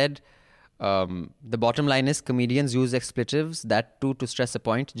 he said, the bottom line is comedians use expletives, that too to stress a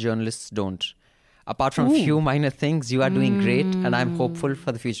point, journalists don't. Apart from a few minor things, you are doing great, and I'm hopeful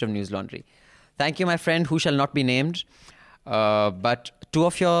for the future of News Laundry. Thank you, my friend, who shall not be named. But 2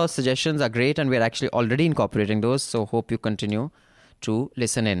 of your suggestions are great, and we're actually already incorporating those, so hope you continue to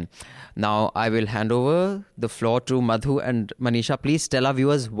listen in. Now, I will hand over the floor to Madhu and Manisha. Please tell our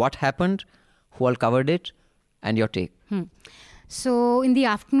viewers what happened, who all covered it, and your take. So, in the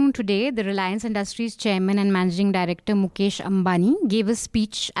afternoon today, the Reliance Industries chairman and managing director Mukesh Ambani gave a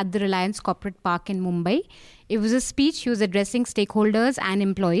speech at the Reliance Corporate Park in Mumbai. It was a speech he was addressing stakeholders and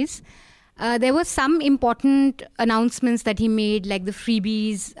employees. There were some important announcements that he made, like the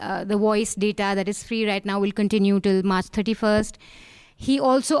freebies, the voice data that is free right now will continue till March 31st. He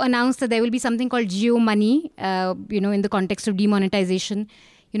also announced that there will be something called Jio Money, in the context of demonetization.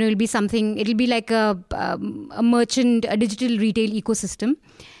 It'll be like a merchant, a digital retail ecosystem.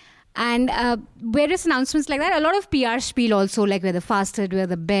 And various announcements like that. A lot of PR spiel also, like we're the fastest, we're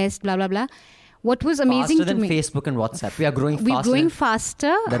the best, blah, blah, blah. What was amazing faster to me... than Facebook and WhatsApp. We are growing faster. We're growing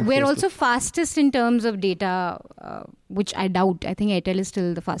faster. We're Facebook. also fastest in terms of data, which I doubt. I think Airtel is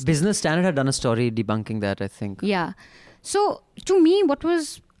still the fastest. Business Standard had done a story debunking that, I think. Yeah. So, to me, what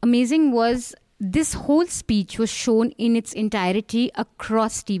was amazing was... this whole speech was shown in its entirety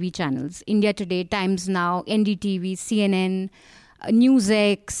across TV channels. India Today, Times Now, NDTV, CNN,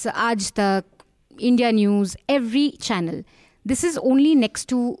 NewsX, Aaj Tak, India News, every channel. This is only next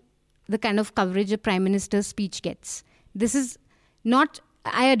to the kind of coverage a Prime Minister's speech gets. This is not...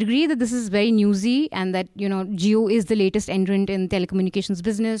 I agree that this is very newsy and that, Jio is the latest entrant in telecommunications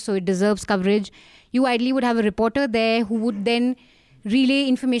business, so it deserves coverage. You ideally would have a reporter there who would then relay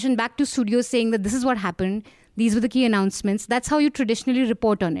information back to studios saying that this is what happened, these were the key announcements. That's how you traditionally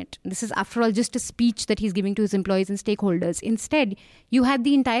report on it. This is, after all, just a speech that he's giving to his employees and stakeholders. Instead, you had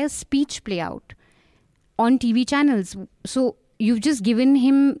the entire speech play out on TV channels. So you've just given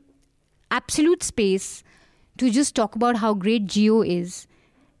him absolute space to just talk about how great Jio is.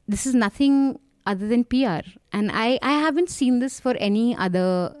 This is nothing other than PR. And I haven't seen this for any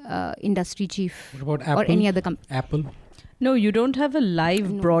other industry chief What about Apple? or any other company. Apple? No, you don't have a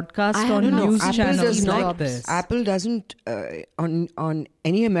live broadcast I on have not. news Apple channels does like not. this. Apple doesn't on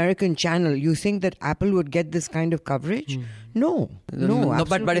any American channel. You think that Apple would get this kind of coverage? No, but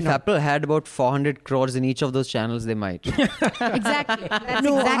absolutely if not. Apple had about 400 crores in each of those channels, they might. Exactly. That's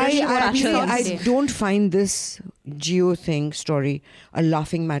No, exactly what actually, Apple I said. don't find this Geo thing story a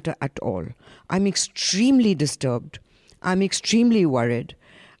laughing matter at all. I'm extremely disturbed. I'm extremely worried.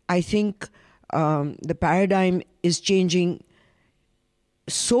 I think the paradigm is changing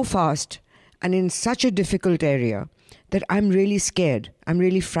so fast and in such a difficult area that I'm really scared. I'm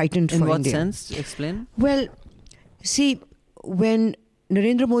really frightened In for what India. sense? Explain. Well, see, when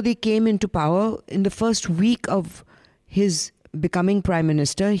Narendra Modi came into power, in the first week of his becoming Prime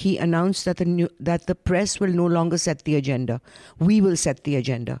Minister, he announced that the press will no longer set the agenda. We will set the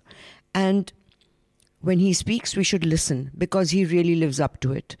agenda. And when he speaks, we should listen because he really lives up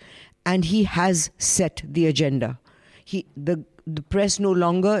to it. And he has set the agenda. The press no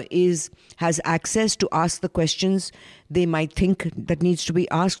longer has access to ask the questions they might think that needs to be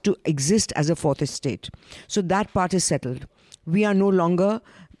asked to exist as a fourth estate. So that part is settled. We are no longer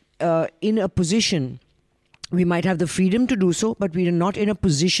in a position. We might have the freedom to do so, but we are not in a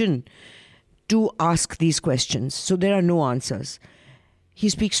position to ask these questions. So there are no answers. He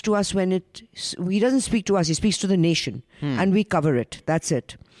speaks to us he doesn't speak to us, he speaks to the nation, and we cover it. That's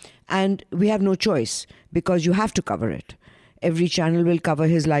it. And we have no choice because you have to cover it. Every channel will cover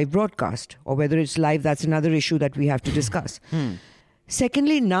his live broadcast, or whether it's live, that's another issue that we have to discuss.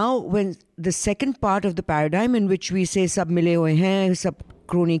 Secondly, now when the second part of the paradigm in which we say sab mile hue hain, sab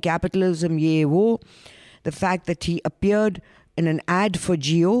crony capitalism, ye wo, the fact that he appeared in an ad for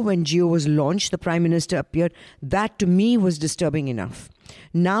Jio when Jio was launched, the Prime Minister appeared, that to me was disturbing enough.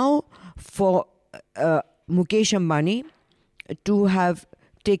 Now for Mukesh Ambani to have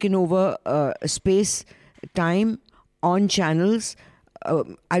taken over space, time on channels,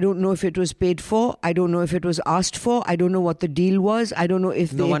 I don't know if it was paid for. I don't know if it was asked for. I don't know what the deal was. I don't know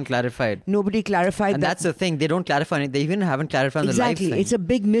if No one clarified. Nobody clarified. And that's the thing. They don't clarify it. They even haven't clarified exactly. the live thing. It's a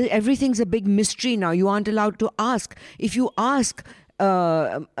big. Everything's a big mystery now. You aren't allowed to ask. If you ask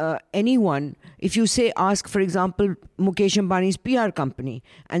anyone, if you ask, for example, Mukesh Ambani's PR company,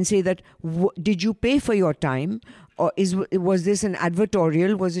 and say that, did you pay for your time? Or was this an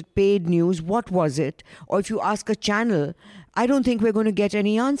advertorial? Was it paid news? What was it? Or if you ask a channel, I don't think we're going to get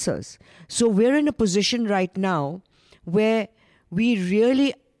any answers. So we're in a position right now where we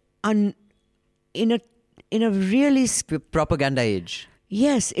really in a really propaganda age.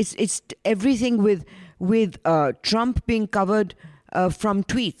 Yes, it's everything with Trump being covered from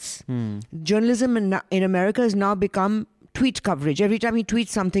tweets. Journalism in America has now become tweet coverage. Every time he tweets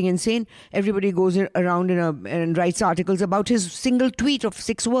something insane, everybody goes around and writes articles about his single tweet of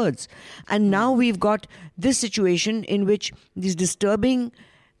 6 words. And now we've got this situation in which it's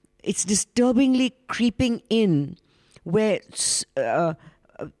disturbingly creeping in, where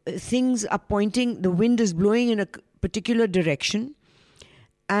things are pointing, the wind is blowing in a particular direction,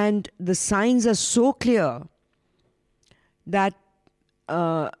 and the signs are so clear that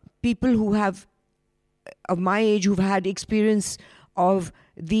people who have of my age who've had experience of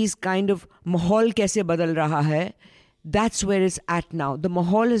these kind of mahal kaise badal raha hai, that's where it's at now. The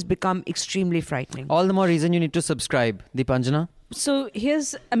mahal has become extremely frightening. All the more reason you need to subscribe. Deepanjana? So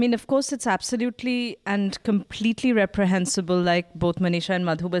of course, it's absolutely and completely reprehensible, like both Manisha and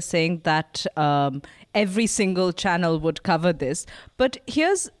Madhu were saying, that every single channel would cover this. But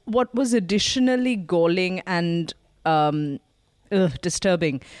here's what was additionally galling and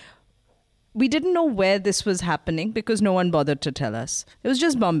disturbing. We didn't know where this was happening because no one bothered to tell us. It was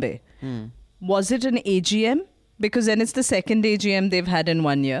just Bombay. Was it an AGM? Because then it's the second AGM they've had in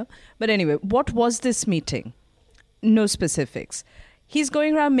 1 year. But anyway, what was this meeting? No specifics. He's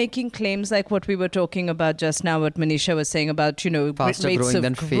going around making claims like what we were talking about just now, what Manisha was saying about, Faster rates growing of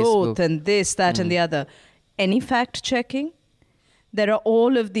than growth Facebook. and this, that and the other. Any fact checking? There are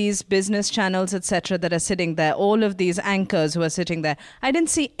all of these business channels, etc., that are sitting there, all of these anchors who are sitting there. I didn't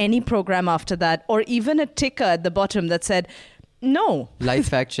see any program after that, or even a ticker at the bottom that said, no. Live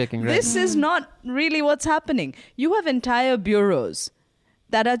fact checking, right? This is not really what's happening. You have entire bureaus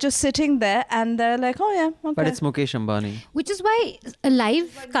that are just sitting there and they're like, oh yeah, okay. But it's Mukesh Ambani. Which is why a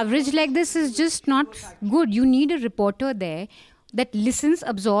live coverage like this is just not good. You need a reporter there that listens,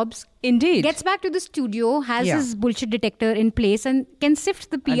 absorbs, Indeed. gets back to the studio, has Yeah. his bullshit detector in place, and can sift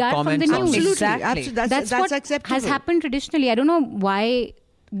the PR from the comments on news. it. Absolutely. Exactly. That's what acceptable. has happened traditionally. I don't know why,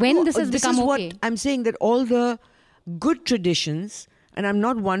 when this has become is okay. what I'm saying, that all the good traditions and I'm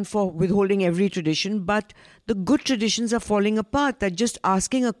not one for withholding every tradition, but the good traditions are falling apart. That just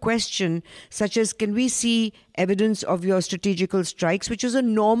asking a question such as, can we see evidence of your strategical strikes, which is a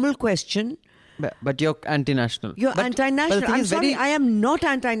normal question. But you're anti-national. You're but anti-national. the thing I'm is sorry, I am not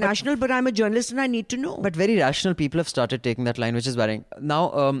anti-national, but I'm a journalist and I need to know. But very rational people have started taking that line, which is worrying.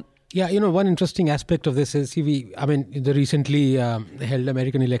 Now, yeah, one interesting aspect of this is, the recently held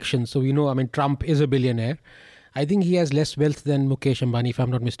American elections. So we know, Trump is a billionaire. I think he has less wealth than Mukesh Ambani, if I'm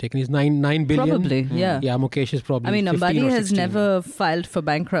not mistaken. He's 9 billion. Probably, yeah. Yeah, Mukesh is probably 15 Ambani or has 16. never filed for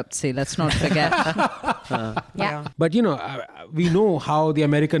bankruptcy. Let's not forget. Yeah. But, we know how the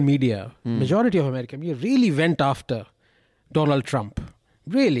American media, majority of American media, really went after Donald Trump.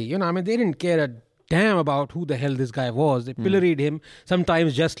 Really, they didn't care a damn about who the hell this guy was. They pilloried him,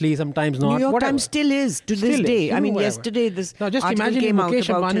 sometimes justly, sometimes not. New York whatever. Times still is to this day. Whatever. Yesterday this now just article imagine came out Mukesh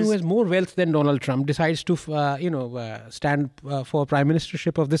about Ambani, his... who has more wealth than Donald Trump, decides to stand for prime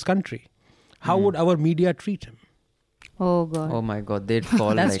ministership of this country. How would our media treat him? Oh God. oh my God, they'd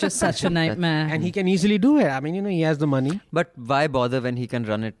fall. That's like, just such a nightmare. And he can easily do it. He has the money. But why bother when he can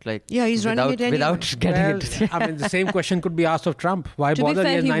run it he's running it anyway. without getting it? The same question could be asked of Trump. Why To be bother?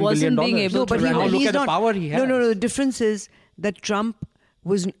 fair, He has he $9 billion. wasn't being able No, to but run now it. look he's at the not, power he has. No. The difference is that Trump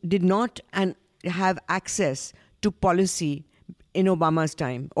did not have access to policy in Obama's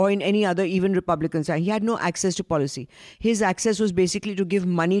time or in any other, even Republicans' time. He had no access to policy. His access was basically to give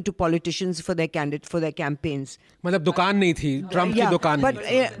money to politicians for their campaigns. मतलब दुकान नहीं थी. Trump की दुकान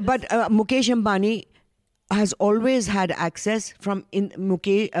नहीं. But Mukesh Ambani has always had access from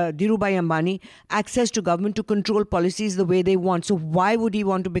Dhirubhai Ambani, access to government to control policies the way they want. So why would he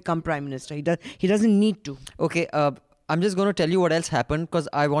want to become prime minister? He doesn't need to. Okay, I'm just going to tell you what else happened because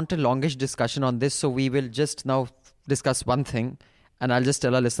I want a longish discussion on this. So we will just now discuss one thing and I'll just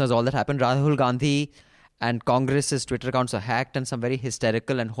tell our listeners all that happened. Rahul Gandhi and Congress's Twitter accounts are hacked and some very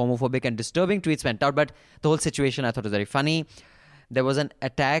hysterical and homophobic and disturbing tweets went out. But the whole situation I thought was very funny. There was an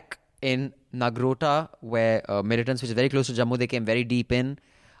attack in Nagrota where militants, which is very close to Jammu, they came very deep in.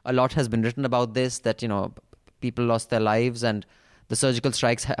 A lot has been written about this, that, people lost their lives and the surgical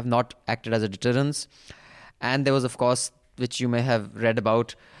strikes have not acted as a deterrence. And there was, of course, which you may have read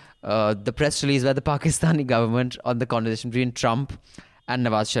about, the press release by the Pakistani government on the conversation between Trump and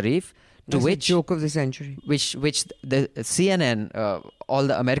Nawaz Sharif, That's the joke of the century. which the CNN, all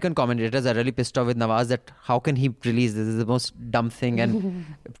the American commentators are really pissed off with Nawaz that how can he release this? This is the most dumb thing, and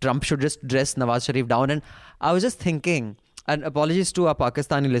Trump should just dress Nawaz Sharif down. And I was just thinking, and apologies to our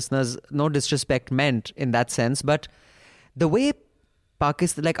Pakistani listeners, no disrespect meant in that sense, but the way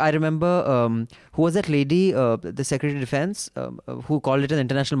Pakistan, like I remember, who was that lady, the Secretary of Defense, who called it an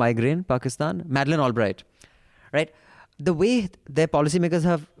international migraine, Pakistan? Madeleine Albright, right? The way their policymakers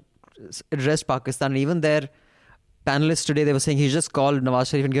have addressed Pakistan, and even their panelists today, they were saying he's just called Nawaz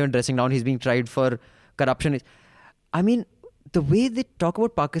Sharif and given dressing down, he's being tried for corruption. I mean, the way they talk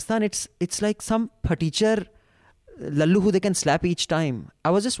about Pakistan, it's like some teacher lallu who they can slap each time. I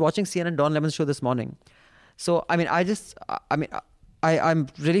was just watching CNN Don Lemon's show this morning. So, I'm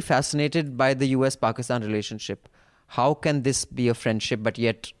really fascinated by the US-Pakistan relationship. How can this be a friendship, but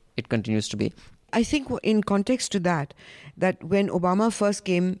yet it continues to be? I think in context to that when Obama first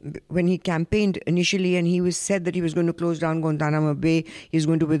came, when he campaigned initially and he said that he was going to close down Guantanamo Bay, he was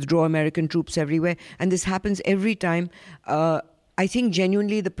going to withdraw American troops everywhere, and this happens every time. I think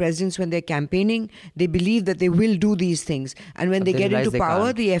genuinely the presidents, when they're campaigning, they believe that they will do these things. And when But they they get realize into they power,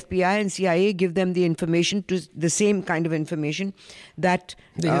 can't. the FBI and CIA give them the information, to the same kind of information that...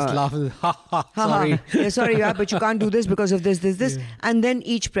 They just laugh. Ha ha. "Ha, ha, Sorry. yeah, sorry, yeah, but you can't do this because of this. Yeah. And then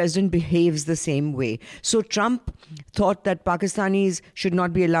each president behaves the same way. So Trump thought that Pakistanis should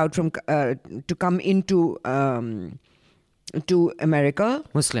not be allowed to come into to America.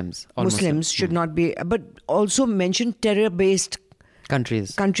 Muslims Should not be, but also mentioned terror-based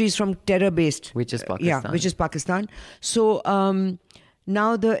countries from terror-based, which is Pakistan. which is Pakistan. So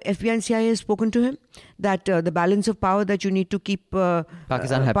now the FBI and CIA has spoken to him that the balance of power, that you need to keep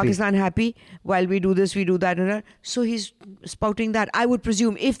Pakistan happy while we do this, we do that, and that. So he's spouting that. I would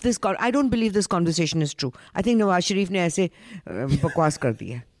presume I don't believe this conversation is true. I think Nawaz Sharif ne aise bakwas kar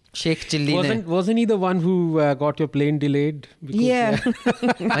diya. Sheikh Chilli Wasn't he the one who got your plane delayed? Yeah.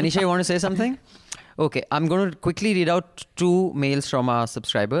 Anisha, you want to say something? Okay, I'm going to quickly read out 2 mails from our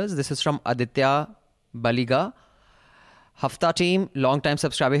subscribers. This is from Aditya Baliga. Hafta team, long-time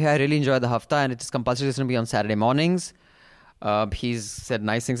subscriber here. I really enjoy the Hafta, and it is compulsory to be on Saturday mornings. He's said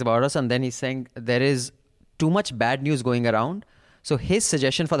nice things about us, and then he's saying there is too much bad news going around. So his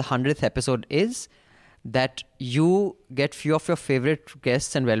suggestion for the 100th episode is that you get few of your favorite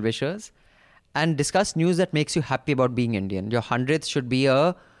guests and well-wishers and discuss news that makes you happy about being Indian. Your 100th should be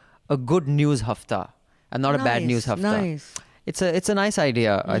a good news hafta and not a bad news hafta. Nice. It's a nice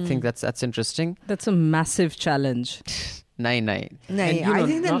idea. I think that's interesting. That's a massive challenge. Nine. Nahi, you I know,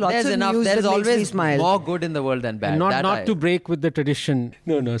 think there's lots There's of enough. news There is that makes me always smile. more good in the world than bad. And That not to break with the tradition.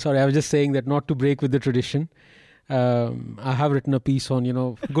 No, sorry. I was just saying that not to break with the tradition. I have written a piece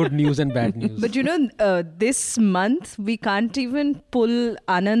on, good news and bad news. But this month we can't even pull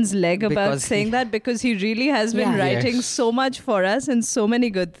Anand's leg about Because saying that, because he really has been Yeah. writing Yes. so much for us and so many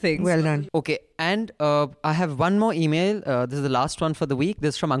good things. Well done. Okay, and I have one more email. This is the last one for the week.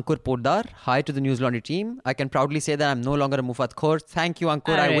 This is from Ankur Poddar. Hi to the News Laundry team. I can proudly say that I'm no longer a Mufat Khor. Thank you,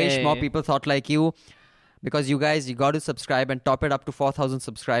 Ankur. I wish Arey. more people thought like you. Because you guys, you got to subscribe and top it up to 4,000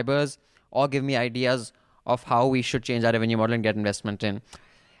 subscribers, or give me ideas of how we should change our revenue model and get investment in.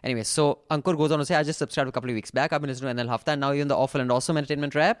 Anyway, so Ankur goes on to say, I just subscribed a couple of weeks back. I've been listening to NL Hafta, and now you're in the Awful and Awesome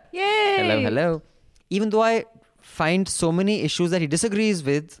Entertainment Rap. Yay! Hello. Even though I find so many issues that he disagrees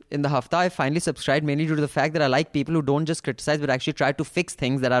with in the Hafta, I finally subscribed mainly due to the fact that I like people who don't just criticize but actually try to fix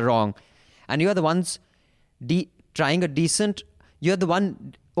things that are wrong. And you are the ones you're the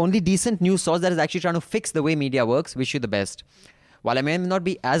only decent news source that is actually trying to fix the way media works. Wish you the best. While I may not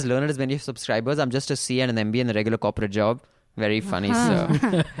be as learned as many subscribers, I'm just a CA and an MBA in a regular corporate job. Very funny,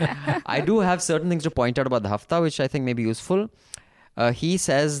 sir. I do have certain things to point out about the Hafta, which I think may be useful. He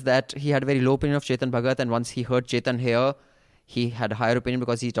says that he had a very low opinion of Chetan Bhagat, and once he heard Chetan here, he had a higher opinion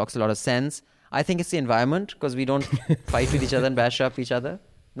because he talks a lot of sense. I think it's the environment, because we don't fight with each other and bash up each other.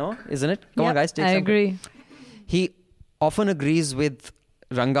 No? Isn't it? Come on, guys. Take I some. agree. He often agrees with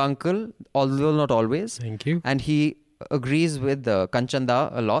Ranga Uncle, although not always. Thank you. And he agrees with Kanchanda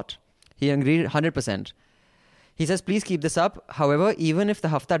a lot. He agreed 100%. He says, please keep this up. However, even if the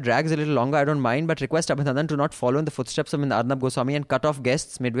Hafta drags a little longer, I don't mind, but request Abhinandan to not follow in the footsteps of Arnab Goswami and cut off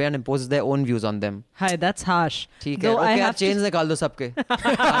guests midway and impose their own views on them. Hi, that's harsh. ठीक है. Though I Okay, have आप change निकाल दो सबके.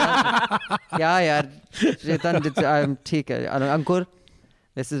 क्या यार? चेतन, ठीक है. Ankur,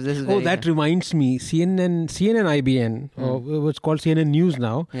 this is Oh, very that reminds me. CNN IBN, or what's called CNN News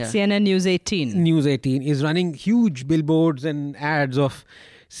now, yeah. CNN News 18. News 18, is running huge billboards and ads of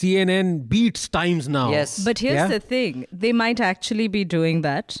CNN beats Times now. Yes. But here's Yeah? the thing. They might actually be doing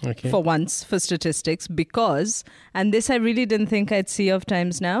that for once, for statistics, because, and this I really didn't think I'd see of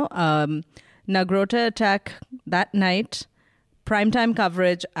Times now, Nagrota attack that night, primetime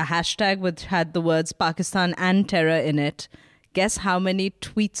coverage, a hashtag which had the words Pakistan and terror in it. Guess how many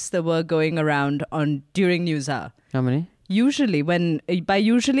tweets there were going around during news hour? How many? Usually, by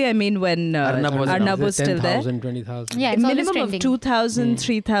usually I mean when Arnab was still there. 10,000, 20,000. Yeah, A it's always minimum of trending. 2,000,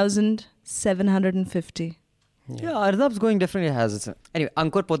 3,000, 750. Yeah, Arnab's going definitely has its. Anyway,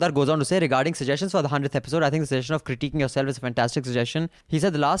 Ankur Poddar goes on to say, regarding suggestions for the 100th episode, I think the suggestion of critiquing yourself is a fantastic suggestion. He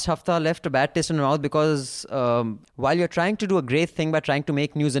said the last Hafta left a bad taste in my mouth because while you're trying to do a great thing by trying to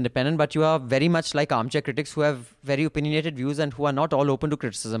make news independent, but you are very much like armchair critics who have very opinionated views and who are not all open to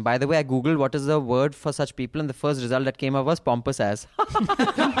criticism. By the way, I googled what is the word for such people, and the first result that came up was pompous ass.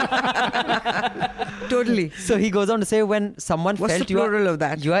 Totally. So he goes on to say, when someone What's felt the you are plural of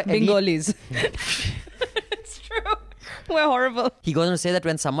that? Bengalis. It's true. We're horrible. He goes on to say that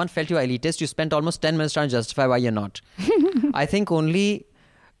when someone felt you are elitist, you spent almost 10 minutes trying to justify why you're not. I think only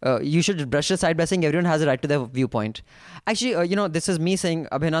you should brush aside by saying everyone has a right to their viewpoint. Actually, this is me saying,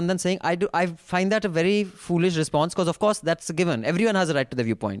 Abhinandan saying, I find that a very foolish response because, of course, that's a given. Everyone has a right to their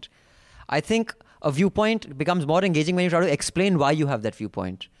viewpoint. I think a viewpoint becomes more engaging when you try to explain why you have that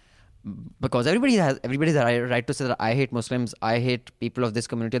viewpoint. Because everybody's a right to say that I hate Muslims, I hate people of this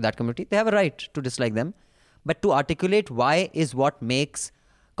community or that community. They have a right to dislike them. But to articulate why is what makes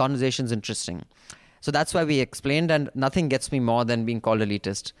conversations interesting. So that's why we explained, and nothing gets me more than being called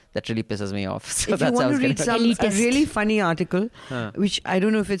elitist. That really pisses me off. So If you that's how I want was to read getting a really funny article, Huh. which I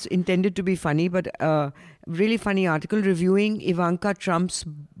don't know if it's intended to be funny, but a really funny article reviewing Ivanka Trump's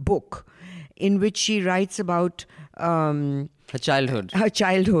book, in which she writes about her childhood. her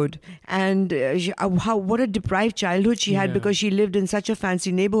childhood and what a deprived childhood she had, because she lived in such a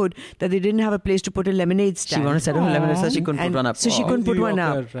fancy neighborhood that they didn't have a place to put a lemonade She stand. wanted to set up a lemonade so she couldn't put And one up. so she couldn't put New one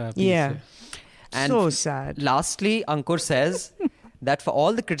Yorker, up. piece, Yeah. And So sad. Lastly, Ankur says that for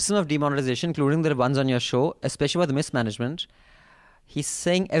all the criticism of demonetization, including the ones on your show, especially about the mismanagement, he's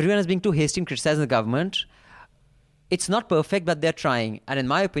saying everyone is being too hasty in criticizing the government. It's not perfect, but they're trying. And in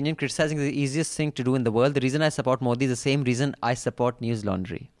my opinion, criticizing is the easiest thing to do in the world. The reason I support Modi is the same reason I support News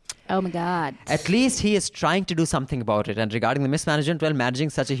Laundry. Oh my God. At least he is trying to do something about it. And regarding the mismanagement, well, managing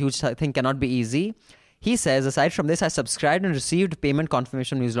such a huge thing cannot be easy. He says, aside from this, I subscribed and received payment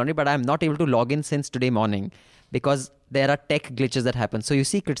confirmation from News Laundry, but I am not able to log in since today morning. because there are tech glitches that happen. So you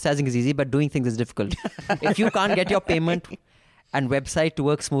see, criticizing is easy, but doing things is difficult. If you can't get your payment and website to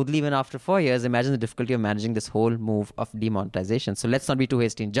work smoothly even after 4 years, imagine the difficulty of managing this whole move of demonetization. So let's not be too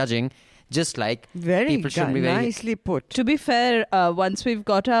hasty in judging, just like people shouldn't be very... nicely put. To be fair, once we've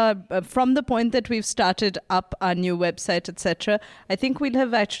got from the point that we've started up our new website, etc., I think we'll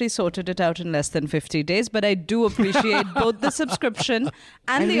have actually sorted it out in less than 50 days. But I do appreciate both the subscription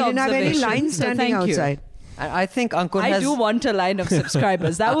and the we didn't have any observation. lines So standing thank you. outside. I think Ankur I has... do want a line of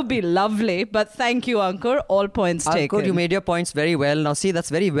subscribers. That would be lovely. But thank you, Ankur. All points taken. Ankur, you made your points very well. Now see, that's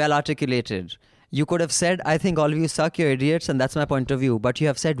very well articulated. You could have said, I think all of you suck, you're idiots, and that's my point of view. But you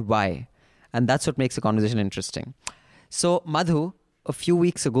have said why. And that's what makes the conversation interesting. So, Madhu, a few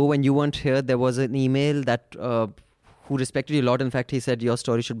weeks ago when you weren't here, there was an email that who respected you a lot. In fact, he said your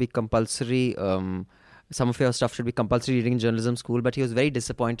story should be compulsory. Some of your stuff should be compulsory reading in journalism school. But he was very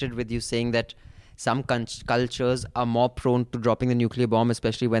disappointed with you saying that some cultures are more prone to dropping the nuclear bomb,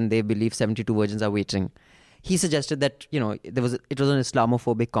 especially when they believe 72 virgins are waiting. He suggested that, it was an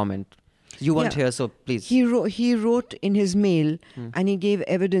Islamophobic comment. You weren't here, so please. He wrote in his mail and he gave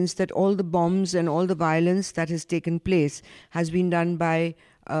evidence that all the bombs and all the violence that has taken place has been done by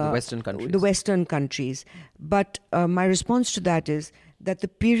the Western countries. But my response to that is that the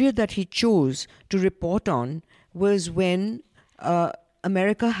period that he chose to report on was when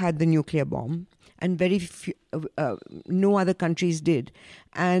America had the nuclear bomb and very few, no other countries did.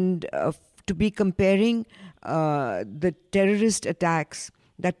 And to be comparing the terrorist attacks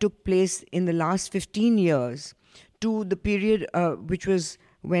that took place in the last 15 years to the period which was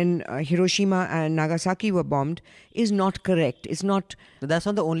when Hiroshima and Nagasaki were bombed is not correct. It's not. But that's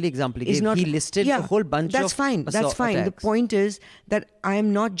not the only example he gave. He listed a whole bunch of That's fine. attacks. The point is that I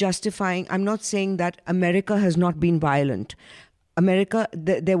am not justifying, I'm not saying that America has not been violent. America,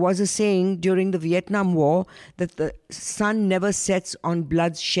 there was a saying during the Vietnam War that the sun never sets on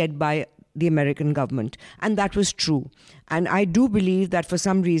blood shed by the American government. And that was true. And I do believe that for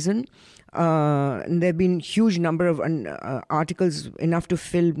some reason, there have been huge number of articles, enough to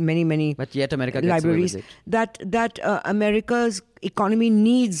fill many but yet America gets libraries, away with it. that America's economy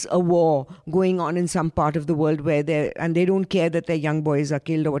needs a war going on in some part of the world where they don't care that their young boys are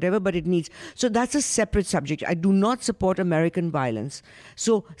killed or whatever, but it needs. So that's a separate subject. I do not support American violence.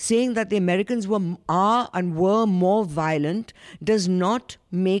 So saying that the Americans were more violent does not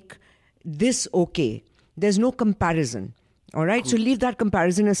make this okay. There's no comparison. All right, so leave that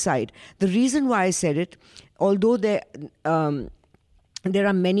comparison aside. The reason why I said it, although there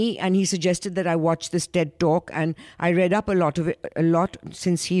are many, and he suggested that I watch this TED Talk, and I read up a lot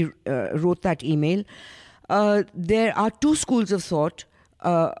since he wrote that email. There are two schools of thought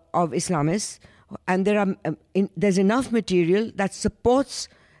of Islamists, and there's enough material that supports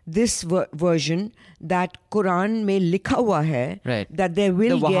this version that Quran mein likha hua hai, right, that there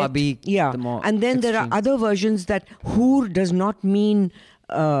will the Wahhabi, and then there are other versions that hur does not mean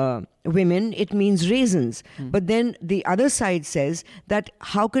women, it means raisins. But then the other side says that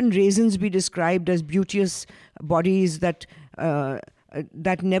how can raisins be described as beauteous bodies that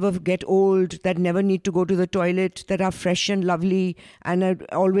never get old, that never need to go to the toilet, that are fresh and lovely and are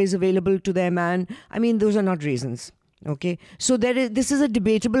always available to their man? I mean, those are not raisins. Okay, so this is a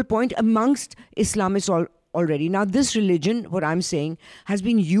debatable point amongst Islamists already. Now, this religion, what I'm saying, has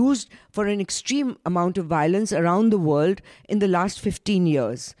been used for an extreme amount of violence around the world in the last 15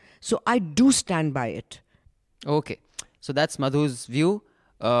 years. So I do stand by it. Okay, so that's Madhu's view.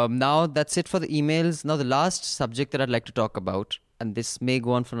 Now that's it for the emails. Now the last subject that I'd like to talk about, and this may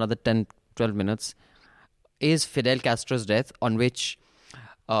go on for another 10-12 minutes, is Fidel Castro's death, on which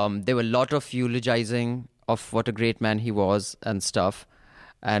there were a lot of eulogizing of what a great man he was and stuff,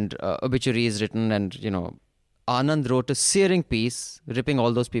 and obituaries written, and Anand wrote a searing piece ripping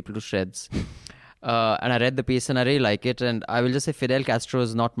all those people to shreds. And I read the piece and I really like it, and I will just say Fidel Castro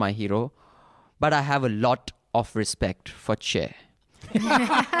is not my hero, but I have a lot of respect for Che.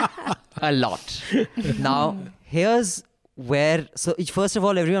 A lot. Now here's where, so first of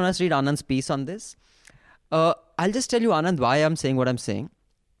all, everyone must read Anand's piece on this. I'll just tell you, Anand, why I'm saying what I'm saying.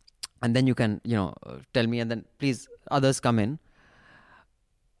 And then you can, tell me, and then please others come in.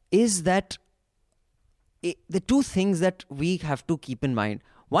 Is that the two things that we have to keep in mind.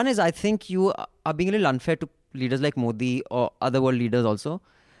 One is, I think you are being a little unfair to leaders like Modi or other world leaders also.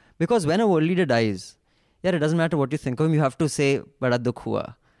 Because when a world leader dies, it doesn't matter what you think of him, you have to say, bada dukh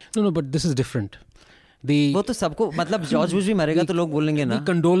hua. No, but this is different. वो तो सबको, मतलब George Bush भी मरेगा तो लोग बोलेंगे ना. The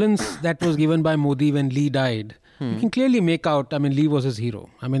condolence that was given by Modi when Lee died, you can clearly make out, Lee was his hero.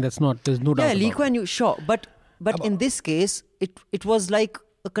 There's no doubt about it. Lee Kuan Yew, sure. But in this case, it was like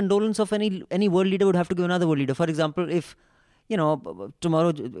a condolence of any world leader would have to give another world leader. For example, if,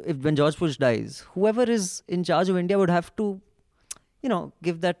 tomorrow, when George Bush dies, whoever is in charge of India would have to,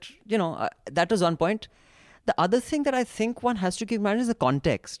 give that, that was one point. The other thing that I think one has to keep in mind is the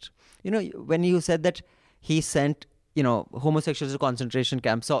context. When you said that he sent, homosexuals to concentration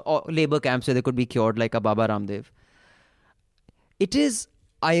camps or labor camps where they could be cured, like a Baba Ramdev.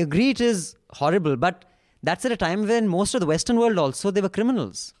 I agree it is horrible, but that's at a time when most of the Western world also, they were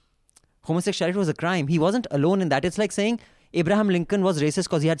criminals. Homosexuality was a crime. He wasn't alone in that. It's like saying Abraham Lincoln was racist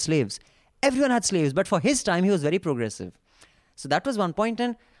because he had slaves. Everyone had slaves, but for his time, he was very progressive. So that was one point.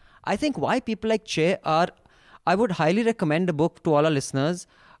 And I think why people like Che I would highly recommend a book to all our listeners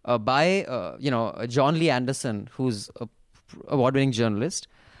by, John Lee Anderson, who's an award-winning journalist.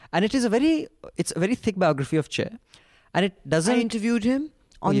 And it's a very thick biography of Che. And it doesn't... I interviewed him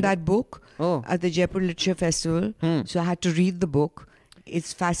on that book at the Jaipur Literature Festival. So I had to read the book.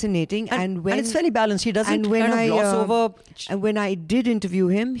 It's fascinating. And it's fairly balanced. He doesn't gloss over... And when I did interview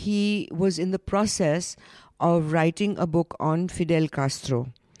him, he was in the process of writing a book on Fidel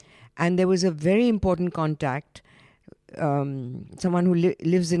Castro. And there was a very important contact, someone who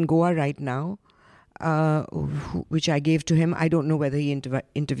lives in Goa right now, which I gave to him. I don't know whether he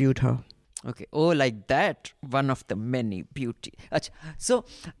interviewed her. Okay. Oh, like that. One of the many beauty. So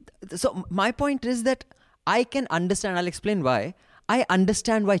my point is that I can understand. I'll explain why. I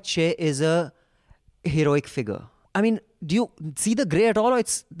understand why Che is a heroic figure. I mean, do you see the grey at all, or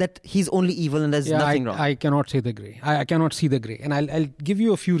it's that he's only evil and there's nothing wrong? I cannot see the grey. I cannot see the grey. And I'll give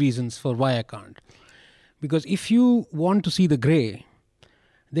you a few reasons for why I can't. Because if you want to see the grey,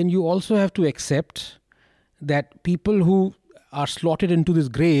 then you also have to accept that people who are slotted into this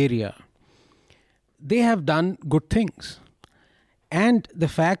grey area, they have done good things. And the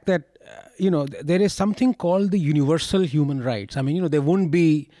fact that, there is something called the universal human rights. I mean, there wouldn't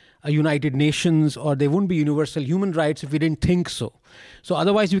be a United Nations or there wouldn't be universal human rights if we didn't think so. So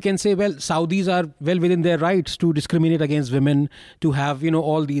otherwise you can say, well, Saudis are well within their rights to discriminate against women, to have,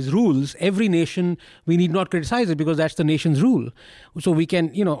 all these rules. Every nation, we need not criticize it because that's the nation's rule. So we can,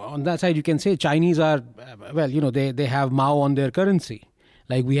 on that side, you can say Chinese are, they have Mao on their currency.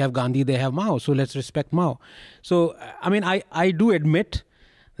 Like we have Gandhi, they have Mao. So let's respect Mao. So, I mean, I do admit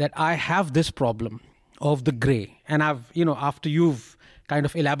that I have this problem of the grey. And I've, after you've kind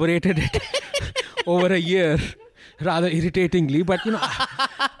of elaborated it over a year, rather irritatingly, but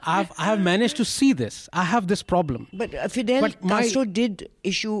I have managed to see this. I have this problem. But Fidel Castro did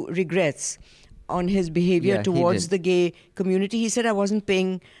issue regrets on his behavior towards the gay community. He said, I wasn't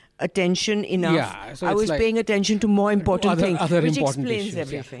paying attention enough. Yeah, so I was paying attention to more important things, which important explains issues,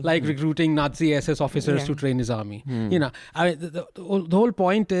 everything. Like recruiting Nazi SS officers to train his army. I mean, the whole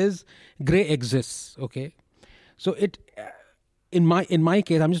point is grey exists. Okay, so it in my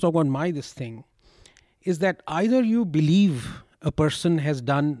case, I'm just talking about this thing, is that either you believe a person has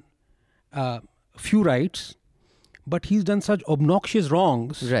done few rights, but he's done such obnoxious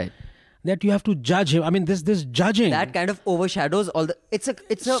wrongs, right, that you have to judge him. I mean, this judging that kind of overshadows all the. It's a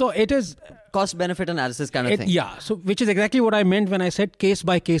so it is cost benefit analysis kind of thing. Yeah, so which is exactly what I meant when I said case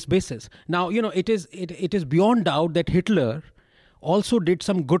by case basis. Now it is beyond doubt that Hitler also did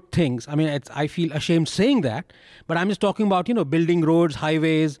some good things. I mean, I feel ashamed saying that, but I'm just talking about, building roads,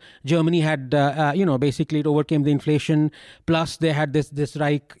 highways. Germany had, basically it overcame the inflation. Plus they had this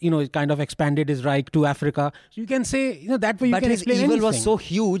Reich, it kind of expanded his Reich to Africa. So you can say, that way you can explain anything. But his evil was so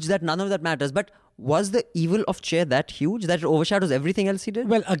huge that none of that matters. But was the evil of Che that huge that it overshadows everything else he did?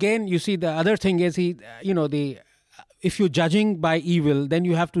 Well, again, you see, the other thing is if you're judging by evil, then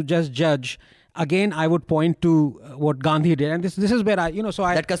you have to just judge. Again, I would point to what Gandhi did, and this is where that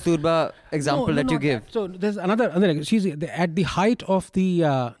Kasturba example you give. So there's another. She's at the height of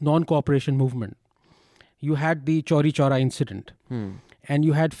the non-cooperation movement. You had the Chauri Chaura incident, and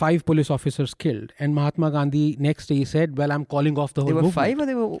you had 5 police officers killed. And Mahatma Gandhi next day said, "Well, I'm calling off the whole movement." There were 5, or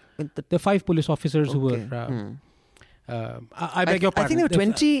they were the 5 police officers who were. I beg your pardon. I think there were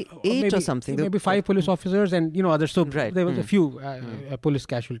 28 or something. Maybe 5 police officers and others. So there was a few police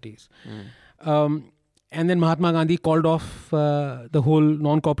casualties. And then Mahatma Gandhi called off the whole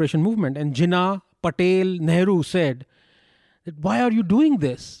non-cooperation movement. And Jinnah, Patel, Nehru said, that, why are you doing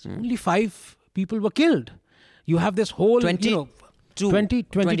this? Only 5 people were killed. You have this whole... 22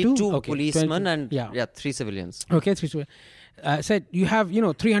 policemen and 3 civilians. Okay, 3 civilians. Said, you have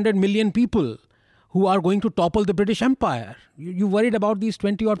 300 million people who are going to topple the British Empire. You worried about these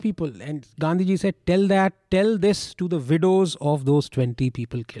 20 odd people. And Gandhiji said, tell this to the widows of those 20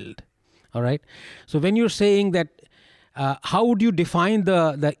 people killed. All right. So when you're saying that, how would you define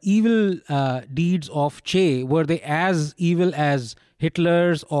the evil deeds of Che? Were they as evil as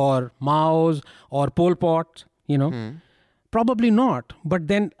Hitler's or Mao's or Pol Pot, Probably not. But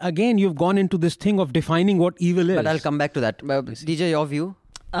then again, you've gone into this thing of defining what evil is. But I'll come back to that. DJ, your view?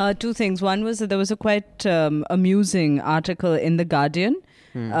 Two things. One was that there was a quite amusing article in The Guardian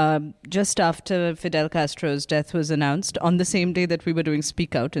just after Fidel Castro's death was announced, on the same day that we were doing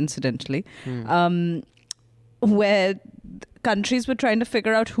Speak Out, incidentally, where countries were trying to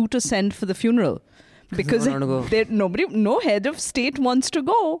figure out who to send for the funeral. Because no head of state wants to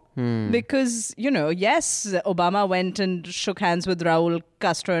go. Because, yes, Obama went and shook hands with Raul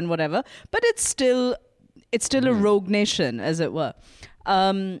Castro and whatever, but it's still a rogue nation, as it were.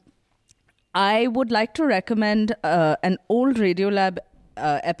 I would like to recommend an old Radiolab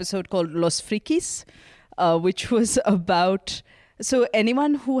episode called Los Frikis, which was about... So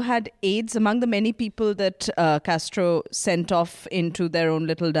anyone who had AIDS, among the many people that Castro sent off into their own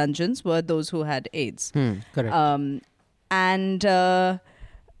little dungeons, were those who had AIDS. Correct.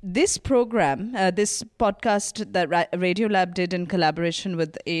 This program, this podcast that Radiolab did in collaboration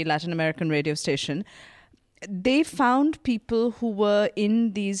with a Latin American radio station, they found people who were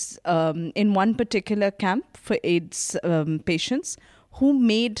in these in one particular camp for AIDS patients who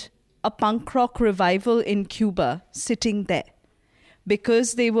made a punk rock revival in Cuba sitting there.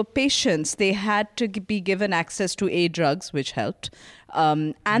 Because they were patients, they had to be given access to A drugs, which helped.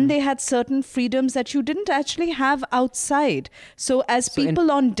 And they had certain freedoms that you didn't actually have outside. So as people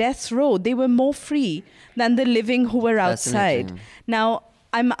on death row, they were more free than the living who were outside. Now,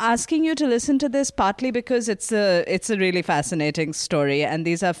 I'm asking you to listen to this partly because it's a really fascinating story, and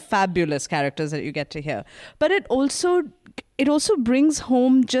these are fabulous characters that you get to hear. But it also brings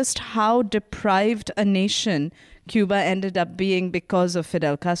home just how deprived a nation Cuba ended up being because of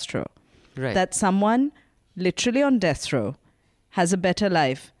Fidel Castro. Right. That someone literally on death row has a better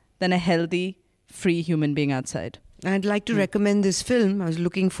life than a healthy, free human being outside. I'd like to recommend this film. I was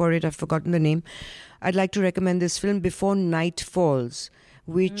looking for it. I've forgotten the name. I'd like to recommend this film, Before Night Falls,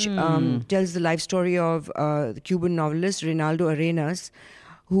 which tells the life story of the Cuban novelist Reinaldo Arenas,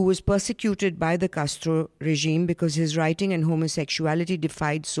 who was persecuted by the Castro regime because his writing and homosexuality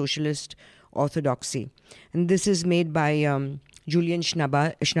defied socialist orthodoxy. And this is made by Julian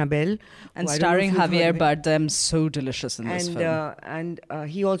Schnabel. And starring Javier Bardem, so delicious in this film. And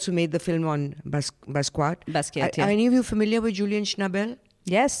he also made the film on Basquiat. Basquiat, Are any of you familiar with Julian Schnabel?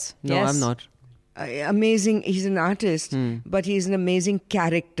 Yes. No, yes. I'm not. Amazing. He's an artist, but he's an amazing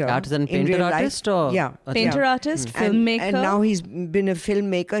character. Artist and in painter real artist? life. Or? Yeah. Painter artist, filmmaker. And now he's been a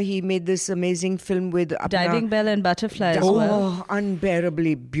filmmaker. He made this amazing film with Diving Bell and Butterfly as well.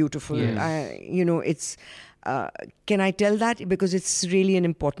 Unbearably beautiful. Yes. It's... can I tell that? Because it's really an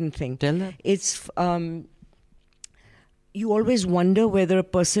important thing. Tell that. It's... you always wonder whether a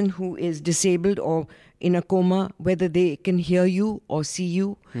person who is disabled or in a coma, whether they can hear you or see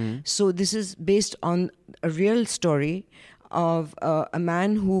you. So this is based on a real story of a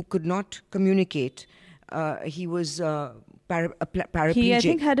man who could not communicate. He was paraplegic. He, I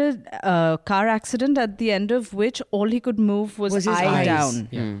think, had a car accident at the end of which all he could move was his eye eyes. down.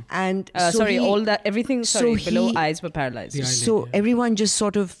 Yeah. And Everything below eyes were paralyzed. So everyone just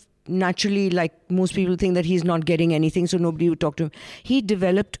sort of naturally, like most people think that he's not getting anything, so nobody would talk to him. He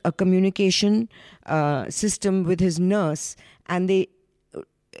developed a communication system with his nurse, and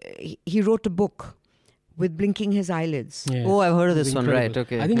he wrote a book with blinking his eyelids. Yes. Oh, I've heard of this one, Incredible. right?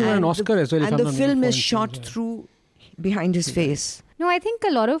 Okay. I think he won an Oscar as well. And the film is shot through behind his face. No, I think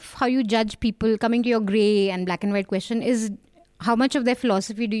a lot of how you judge people, coming to your grey and black and white question, is how much of their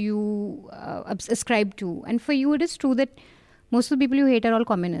philosophy do you ascribe to? And for you, it is true that most of the people you hate are all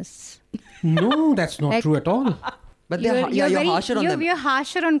communists. No, that's not true at all. But you're harsher on them. You're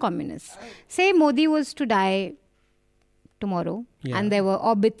harsher on communists. Say Modi was to die tomorrow, and there were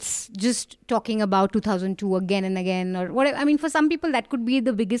obits just talking about 2002 again and again, or whatever. I mean, for some people that could be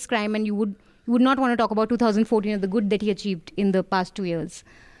the biggest crime, and you would not want to talk about 2014 or the good that he achieved in the past 2 years.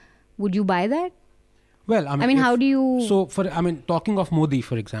 Would you buy that? Well, I mean, how do you... So, talking of Modi,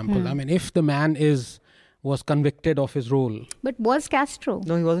 for example, if the man was convicted of his role. But was Castro?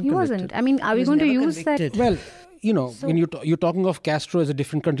 No, he wasn't convicted. I mean, are we going to use convicted. that? Well, when you're talking of Castro as a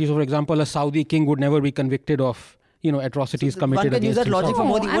different country, so for example, a Saudi king would never be convicted of, atrocities committed One can use against that logic for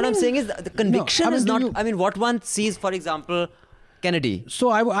himself. Modi. What I'm saying is the conviction is not... I mean, what one sees, for example, Kennedy. So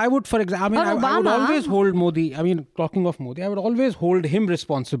I would, for example, I would always hold Modi, talking of Modi, I would always hold him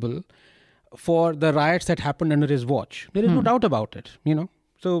responsible for the riots that happened under his watch. There is no doubt about it,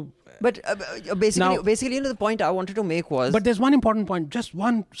 So... But basically, the point I wanted to make was... But there's one important point, just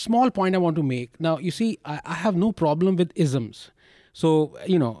one small point I want to make. Now, you see, I have no problem with isms. So,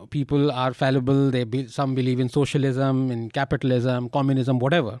 people are fallible. Some believe in socialism, in capitalism, communism,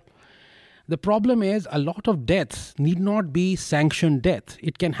 whatever. The problem is a lot of deaths need not be sanctioned death.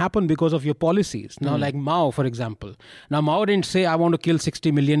 It can happen because of your policies. Now, like Mao, for example. Now, Mao didn't say, I want to kill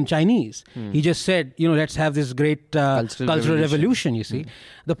 60 million Chinese. He just said, let's have this great cultural revolution, you see.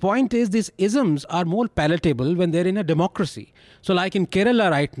 The point is, these isms are more palatable when they're in a democracy. So like in Kerala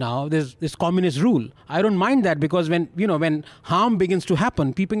right now, there's this communist rule. I don't mind that because when harm begins to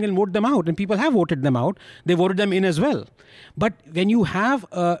happen, people can vote them out, and people have voted them out. They voted them in as well. But when you have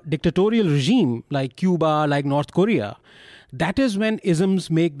a dictatorial regime like Cuba, like North Korea, that is when isms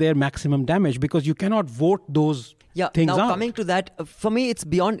make their maximum damage, because you cannot vote those things out. Now coming to that, for me it's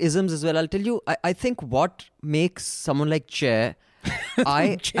beyond isms as well. I'll tell you, I think what makes someone like Che,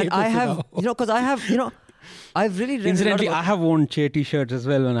 I've really read Incidentally, I have worn Che t-shirts as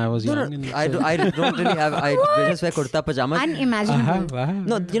well when I was young. I don't really have. I just wear kurta pajamas. Unimaginable.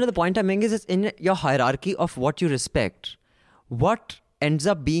 No, the point I'm making is it's in your hierarchy of what you respect. What ends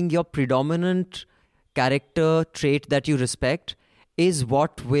up being your predominant character trait that you respect is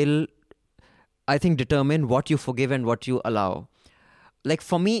what will, I think, determine what you forgive and what you allow. Like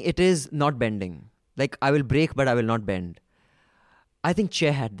for me, it is not bending. Like I will break, but I will not bend. I think Che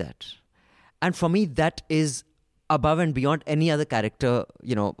had that. And for me, that is above and beyond any other character,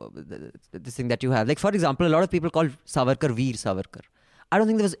 this thing that you have. Like, for example, a lot of people call Savarkar Veer Savarkar. I don't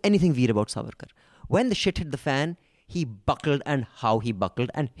think there was anything Veer about Savarkar. When the shit hit the fan, he buckled, and how he buckled.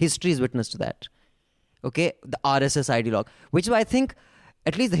 And history is witness to that. Okay? The RSS ideologue. Which is why I think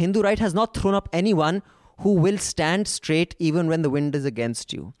at least the Hindu right has not thrown up anyone who will stand straight even when the wind is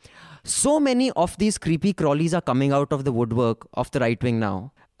against you. So many of these creepy crawlies are coming out of the woodwork of the right wing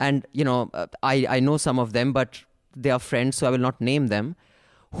now. And, I know some of them, but they are friends, so I will not name them.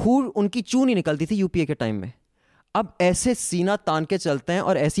 Who उनकी चू नहीं निकलती थी UPA के time में. अब ऐसे सीना तान के चलते हैं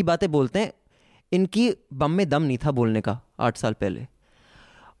और ऐसी बातें बोलते हैं. इनकी बम में दम नहीं था बोलने का 8 साल पहले.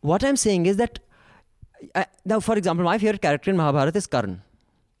 What I'm saying is that, now for example, my favorite character in Mahabharata is Karna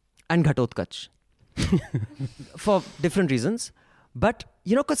and Ghatotkacha. For different reasons. But,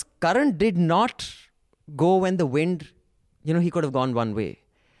 because Karna did not go when the wind, he could have gone one way.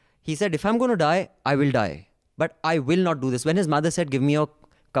 He said, if I'm going to die, I will die. But I will not do this. When his mother said, give me your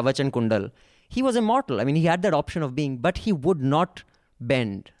kavach and kundal, he was immortal. I mean, he had that option of being, but he would not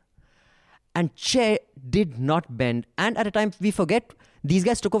bend. And Che did not bend. And at a time, we forget, these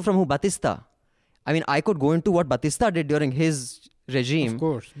guys took over from who? Batista. I mean, I could go into what Batista did during his regime. Of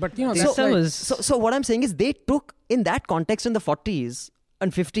course. But, So what I'm saying is they took, in that context in the 40s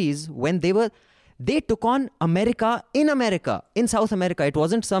and 50s, when they took on America, in South America. It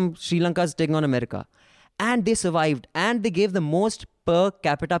wasn't some Sri Lanka's taking on America. And they survived. And they gave the most per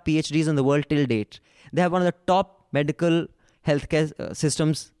capita PhDs in the world till date. They have one of the top medical healthcare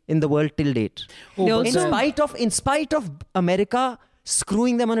systems in the world till date. In spite of America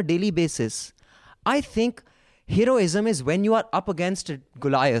screwing them on a daily basis, I think heroism is when you are up against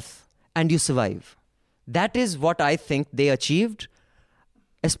Goliath and you survive. That is what I think they achieved,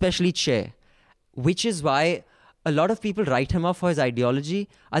 especially Che. Which is why a lot of people write him off for his ideology.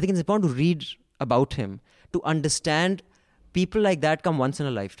 I think it's important to read about him, to understand people like that come once in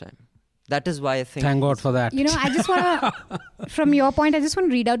a lifetime. That is why I think... Thank God for that. I just want to, from your point, I just want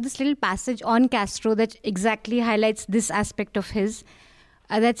to read out this little passage on Castro that exactly highlights this aspect of his.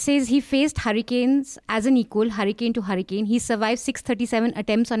 That says he faced hurricanes as an equal, hurricane to hurricane. He survived 637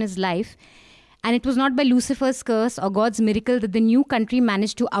 attempts on his life. And it was not by Lucifer's curse or God's miracle that the new country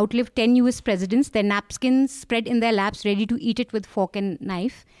managed to outlive 10 US presidents, their napkins spread in their laps, ready to eat it with fork and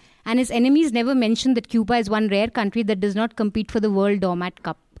knife. And his enemies never mentioned that Cuba is one rare country that does not compete for the World Doormat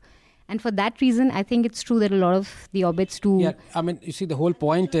Cup. And for that reason, I think it's true that a lot of the obits do... Yeah, I mean, you see, the whole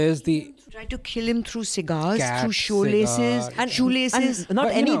point is Try to kill him through cigars, Cats, through shoelaces, cigars. shoelaces. And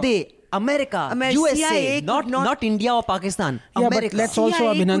not any day. America, USA, CIA not India or Pakistan. Yeah, America. but let's also,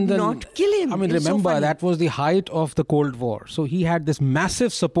 CIA could Abhinandan, not kill him. I mean, It's so remember, funny. that was the height of the Cold War. So he had this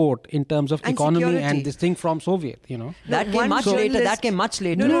massive support in terms of And economy security. and this thing from Soviet, That came one much journalist- later. That came much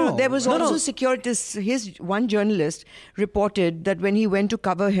later. No. There was also security. His one journalist reported that when he went to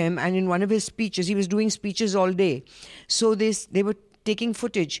cover him, and in one of his speeches, he was doing speeches all day. So they were taking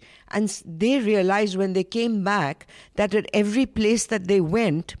footage, and they realized when they came back that at every place that they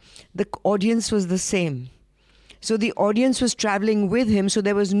went, the audience was the same. So the audience was traveling with him, so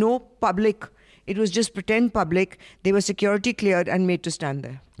there was no public. It was just pretend public. They were security cleared and made to stand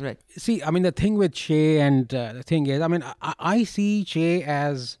there. Right. See, I mean, the thing with Che and the thing is, I mean, I see Che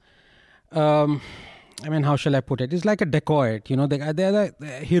as I mean, how shall I put it? It's like a dacoit, they're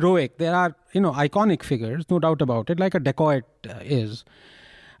heroic. There are, iconic figures, no doubt about it, like a dacoit is.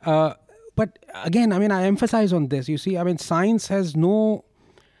 But again, I mean, I emphasize on this. You see, I mean, science has no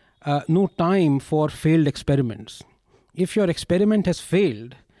time for failed experiments. If your experiment has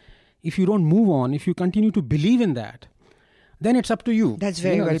failed, if you don't move on, if you continue to believe in that, then it's up to you. That's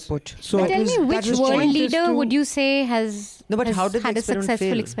very well put. So Tell me, which world leader would you say has how did the had a experiment successful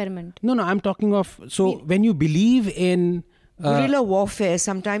fail? experiment? No, I'm talking of, when you believe in... Guerrilla warfare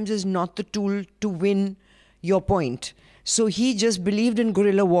sometimes is not the tool to win your point. So he just believed in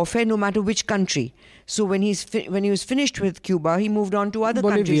guerrilla warfare no matter which country. So when he was finished with Cuba, he moved on to other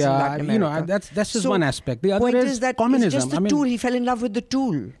countries in Latin America. That's just one aspect. The other point is that communism. it's just the tool. He fell in love with the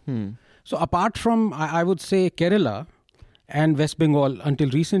tool. So apart from, I would say, Kerala and West Bengal until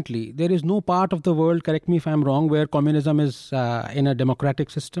recently, there is no part of the world, correct me if I'm wrong, where communism is in a democratic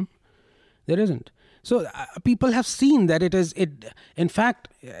system. There isn't. So people have seen that in fact,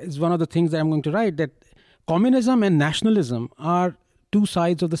 is one of the things that I'm going to write, that communism and nationalism are two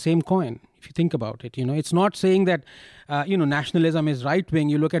sides of the same coin, if you think about it. It's not saying that, nationalism is right-wing.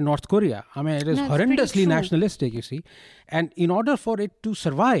 You look at North Korea. I mean, it is horrendously nationalistic, you see. And in order for it to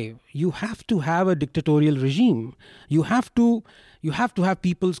survive, you have to have a dictatorial regime. You have to have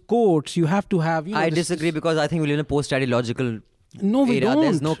people's courts. You have to have... I disagree because I think we live in a post-ideological No, we era. don't.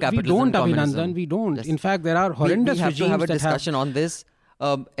 There's no capitalism. We don't, communism. Abhinandan. We don't. Yes. In fact, there are horrendous we have regimes to have a that discussion on this.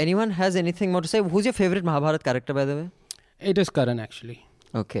 Anyone has anything more to say? Who's your favorite Mahabharat character, by the way? It is Karan, actually.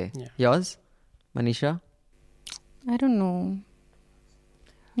 Okay. Yeah. Yours? Manisha? I don't know.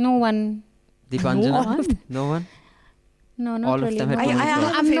 No one. Deepanjana? No one? No, not All of really. them had I Tony have a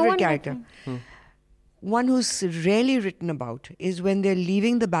I'm no favorite one- character. One who's rarely written about is when they're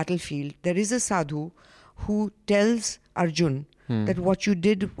leaving the battlefield. There is a sadhu who tells Arjun that what you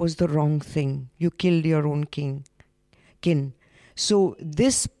did was the wrong thing. You killed your own kin. So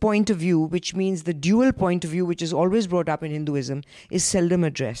this point of view, which means the dual point of view, which is always brought up in Hinduism, is seldom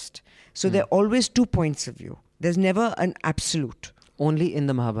addressed. So there are always two points of view. There's never an absolute. Only in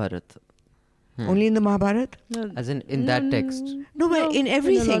the Mahabharata. Only in the Mahabharata? As in that text. No, but in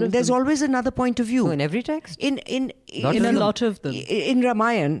everything, there's always another point of view. No, in every text? In Not In a in lot of them. in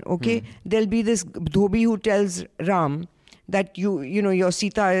Ramayan, okay, there'll be this dhobi who tells Ram that your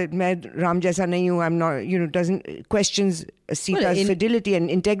Sita, main Ram jaisa nahi hu, I'm not, doesn't questions Sita's fidelity and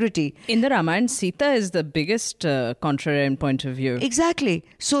integrity. In the Ramayana, Sita is the biggest contrarian point of view. Exactly.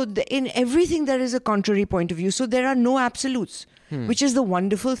 So in everything there is a contrary point of view. So there are no absolutes, which is the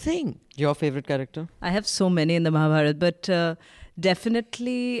wonderful thing. Your favorite character? I have so many in the Mahabharata, but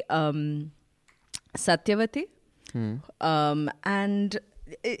definitely Satyavati. And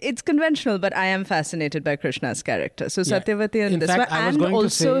it's conventional, but I am fascinated by Krishna's character. So Yeah. Satyavati and In this fact, one, I was and going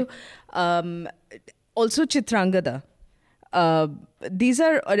also to also Chitrangada. These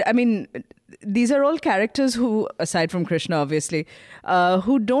are all characters who, aside from Krishna, obviously,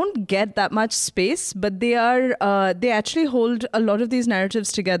 who don't get that much space, but they actually hold a lot of these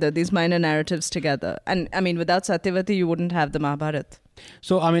narratives together, these minor narratives together. And I mean, without Satyavati, you wouldn't have the Mahabharata.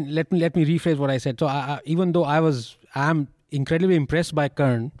 So, I mean, let me rephrase what I said. So, even though I'm incredibly impressed by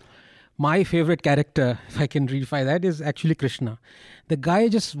Karn, my favorite character, if I can redefine that, is actually Krishna. The guy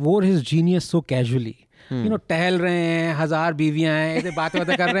just wore his genius so casually. टहल रहे हैं, 1000 बीवियां हैं, ऐसे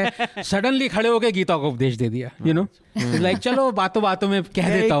बातें कर रहे हैं, suddenly खड़े होके गीता को उपदेश दे दिया. Like चलो बातों में कह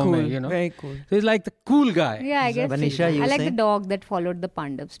देता हूँ मैं. Very cool. So he's like the cool guy. Yeah, I guess. Manisha, you I like say? the dog that followed the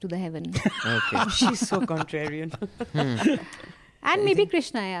Pandavas to the heaven. Okay. She's so contrarian. And maybe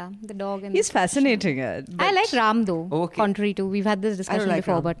Krishna, yeah. The dog. And He's fascinating. I like Ram though. Okay. Contrary to, we've had this discussion like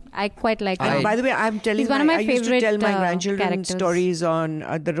before, Ram. but I quite like And Ram. by the way, I'm telling He's one of my I used to favorite, tell my grandchildren characters. stories on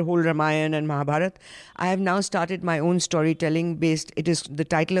the whole Ramayana and Mahabharata. I have now started my own storytelling based. The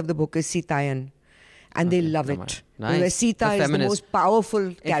title of the book is Sitayan. And they love it. Nice. Where Sita The is the feminist. most powerful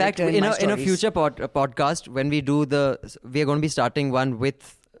In fact, character in in my a stories. future podcast, when we do we are going to be starting one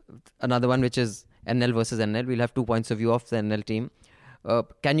with another one, which is NL versus NL. We'll have 2 points of view of the NL team.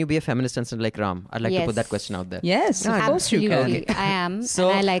 Can you be a feminist and like Ram? I'd like to put Yes. that question out there. Yes, of course you Absolutely, can. I am. So-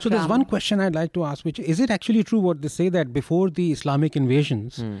 and I like So there's Ram. one question I'd like to ask, which is it actually true what they say that before the Islamic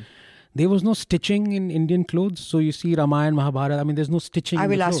invasions, there was no stitching in Indian clothes? So you see Ramayana, Mahabharata, I mean, there's no stitching I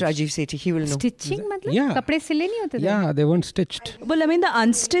in will the ask clothes. Rajiv Sethi. He will know. Stitching मतलब? Yeah. कपड़े सिले नहीं होते थे? Yeah, they weren't stitched. Well, I mean, the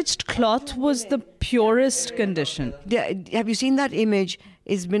unstitched cloth was the purest condition. Have you seen that image?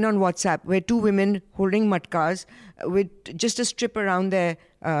 It's been on WhatsApp where two women holding matkas with just a strip around their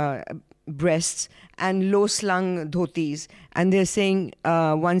breasts and low slung dhotis, and they're saying,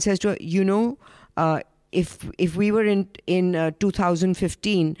 one says to her, if we were in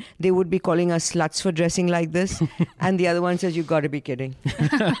 2015, they would be calling us sluts for dressing like this. And the other one says, "You got to be kidding."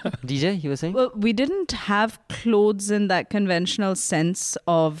 DJ, you were saying? Well, we didn't have clothes in that conventional sense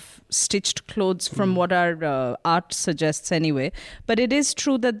of stitched clothes from what our art suggests anyway. But it is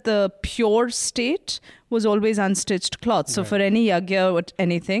true that the pure state was always unstitched cloth. So for any yagya or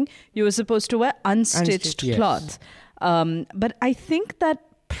anything, you were supposed to wear unstitched Yes. cloth. But I think that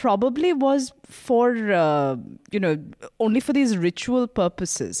probably was for, only for these ritual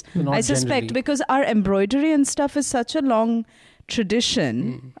purposes. Not I suspect generally. because our embroidery and stuff is such a long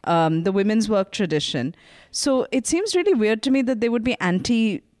tradition, the women's work tradition. So it seems really weird to me that they would be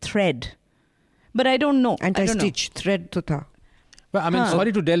anti-thread. But I don't know. Anti-stitch, thread to tha. Well, I mean,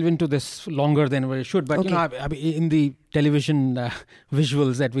 sorry to delve into this longer than we should, but Okay. I mean, in the television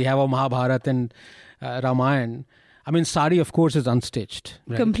visuals that we have of Mahabharata and Ramayana, I mean, sari, of course, is unstitched.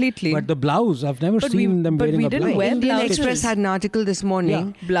 Right? Completely. But the blouse, I've never seen them but wearing we a didn't blouse. wear Indian blouses. Express had an article this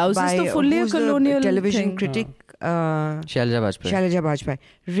morning. Blouse is by, the fully who's the colonial television thing. critic. Shailaja Bajpayee. Shailaja Bajpayee.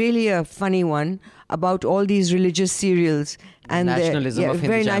 Really a funny one about all these religious serials. And Nationalism of Hindi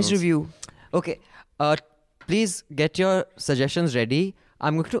very nice channels. review. Okay. Please get your suggestions ready.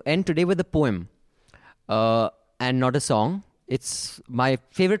 I'm going to end today with a poem and not a song. It's my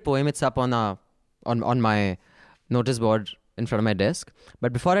favorite poem. It's up on my notice board in front of my desk.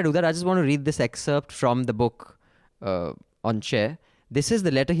 But before I do that, I just want to read this excerpt from the book on Chair. This is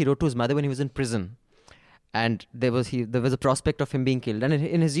the letter he wrote to his mother when he was in prison. And there was a prospect of him being killed, and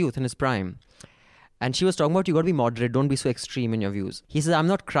in his youth, in his prime. And she was talking about, you got to be moderate, don't be so extreme in your views. He says, I'm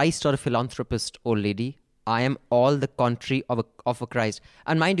not Christ or a philanthropist, old lady. I am all the contrary of a Christ.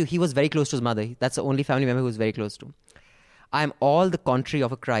 And mind you, he was very close to his mother. That's the only family member who was very close to. I am all the contrary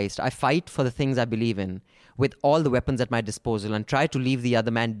of a Christ. I fight for the things I believe in with all the weapons at my disposal and try to leave the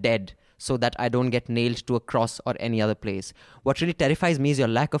other man dead so that I don't get nailed to a cross or any other place. What really terrifies me is your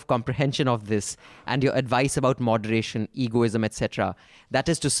lack of comprehension of this and your advice about moderation, egoism, etc. That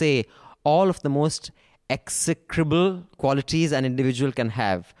is to say, all of the most execrable qualities an individual can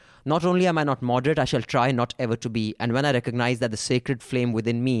have. Not only am I not moderate, I shall try not ever to be. And when I recognize that the sacred flame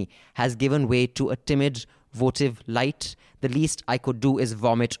within me has given way to a timid, votive light, the least I could do is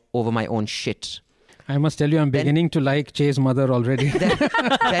vomit over my own shit. I must tell you, I'm beginning to like Che's mother already.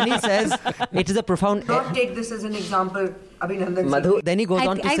 Then he says, it is a profound... Don't take this as an example, Abhinandan. Madhu, then he goes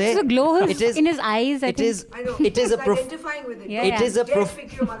on to I say... the glow it is, in his eyes. it is a identifying with it. Yeah, It is a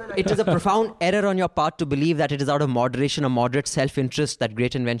It is a profound error on your part to believe that it is out of moderation or moderate self-interest that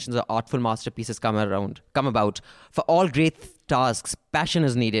great inventions or artful masterpieces come about. For all great tasks, passion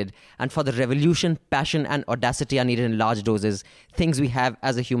is needed, and for the revolution, passion and audacity are needed in large doses, things we have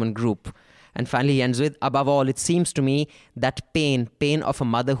as a human group. And finally he ends with, above all, it seems to me that pain of a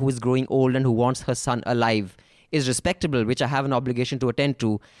mother who is growing old and who wants her son alive, is respectable, which I have an obligation to attend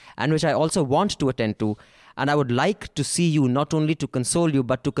to, and which I also want to attend to. And I would like to see you not only to console you,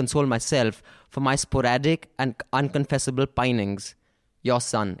 but to console myself for my sporadic and unconfessable pinings. Your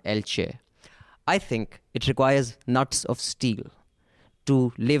son, Elche. I think it requires nuts of steel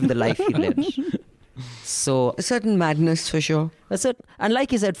to live the life he led. So, A certain madness for sure. that's it. And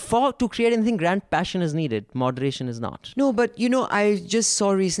like he said, to create anything grand, passion is needed. Moderation is not. No, but I just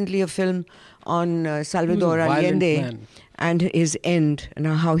saw recently a film on Salvador He was a violent Allende man. and his end and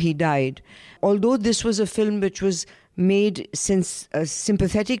how he died. Although this was a film which was made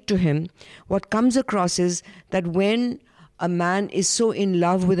sympathetic to him, what comes across is that when a man is so in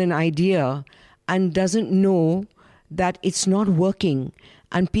love with an idea and doesn't know that it's not working,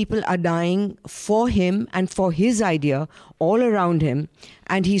 and people are dying for him and for his idea all around him,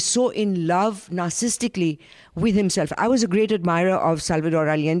 and he's so in love narcissistically with himself. I was a great admirer of Salvador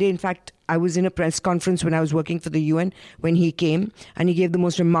Allende. In fact, I was in a press conference when I was working for the UN when he came, and he gave the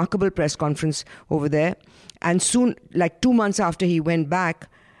most remarkable press conference over there. And soon, like 2 months after he went back,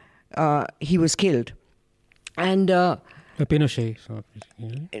 he was killed. And Pinochet.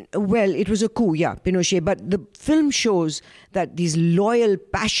 well, it was a coup, yeah, Pinochet. But the film shows that these loyal,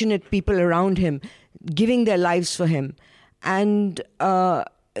 passionate people around him giving their lives for him. And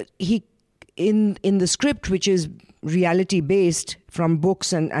he, in the script, which is reality-based from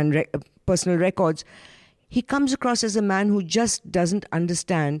books and personal records, he comes across as a man who just doesn't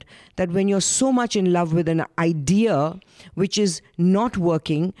understand that when you're so much in love with an idea which is not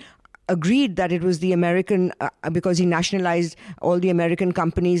working, agreed that it was the American, because he nationalized all the American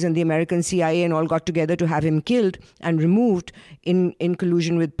companies and the American CIA and all got together to have him killed and removed in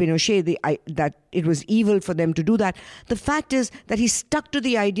collusion with Pinochet, that it was evil for them to do that. The fact is that he stuck to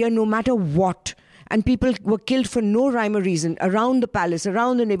the idea no matter what. and people were killed for no rhyme or reason around the palace,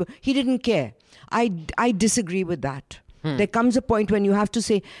 around the neighborhood. He didn't care. I disagree with that. There comes a point when you have to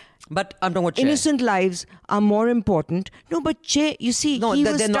say, but I'm talking about Che. innocent lives are more important. No, but Che, you see, No, he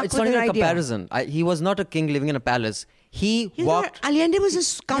was stuck it's with not an even a idea. comparison. He was not a king living in a palace. He walked. Allende was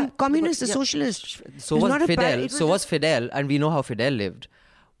a communist, a socialist. So It was not a Fidel. So was Fidel, and we know how Fidel lived.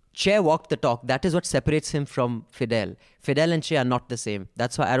 Che walked the talk. That is what separates him from Fidel. Fidel and Che are not the same.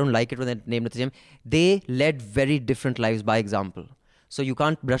 That's why I don't like it when they name it the same. They led very different lives by example. So you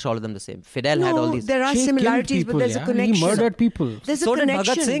can't brush all of them the same. Fidel had all these. There are Che similarities, killed people, but there's yeah? a connection. He murdered people. There's So a did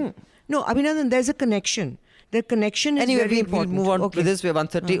connection. Bhagat Singh. No, Abhinandan, there's a connection. The connection is Anyway, very we'll important. move on Okay. to this. We're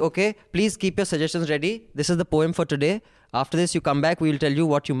 1:30. Okay, please keep your suggestions ready. This is the poem for today. After this, you come back. We will tell you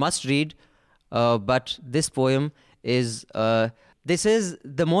what you must read. But this poem is this is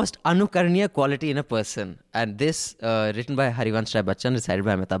the most anukaraniya quality in a person, and this written by Harivansh Rai Bachchan, recited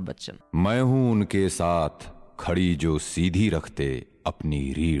by Amitabh Bachchan. मैं हूं उनके साथ खड़ी जो सीधी रखते अपनी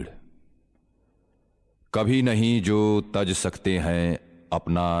रीढ़, कभी नहीं जो तज सकते हैं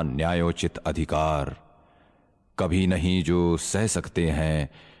अपना न्यायोचित अधिकार, कभी नहीं जो सह सकते हैं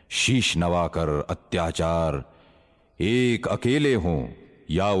शीश नवाकर अत्याचार। एक अकेले हों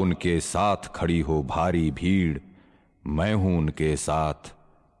या उनके साथ खड़ी हो भारी भीड़, मैं हूं उनके साथ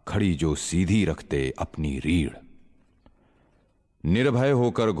खड़ी जो सीधी रखते अपनी रीढ़। निर्भय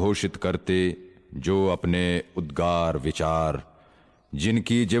होकर घोषित करते जो अपने उद्गार विचार,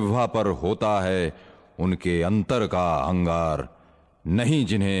 जिनकी जिह्वा पर होता है उनके अंतर का अंगार, नहीं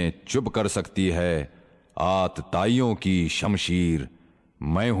जिन्हें चुप कर सकती है आतताइयों की शमशीर,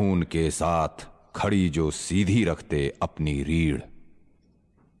 मैं हूं उनके साथ खड़ी जो सीधी रखते अपनी रीढ़।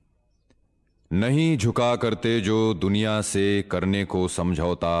 नहीं झुका करते जो दुनिया से करने को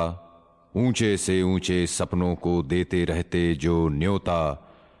समझौता, ऊंचे से ऊंचे सपनों को देते रहते जो न्योता,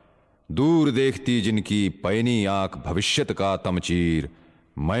 दूर देखती जिनकी पैनी आंख भविष्यत का तमचीर,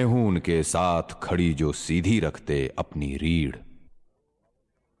 मैं हूं उनके साथ खड़ी जो सीधी रखते अपनी रीढ़।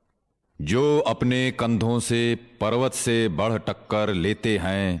 जो अपने कंधों से पर्वत से बढ़ टक्कर लेते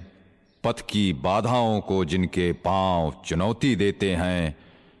हैं, पथ की बाधाओं को जिनके पांव चुनौती देते हैं,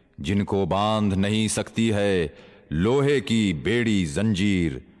 जिनको बांध नहीं सकती है लोहे की बेड़ी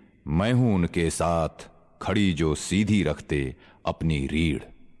जंजीर, मैं हूं उनके साथ खड़ी जो सीधी रखते अपनी रीढ़।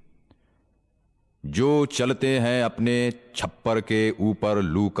 जो चलते हैं अपने छप्पर के ऊपर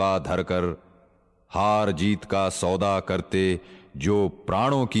लूका धरकर, हार जीत का सौदा करते जो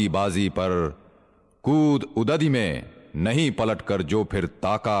प्राणों की बाजी पर, कूद उदधि में नहीं पलटकर जो फिर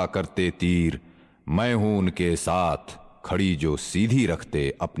ताका करते तीर, मैं हूं उनके साथ खड़ी जो सीधी रखते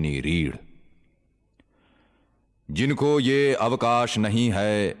अपनी रीढ़। जिनको ये अवकाश नहीं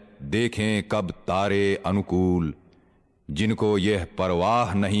है देखें कब तारे अनुकूल, जिनको यह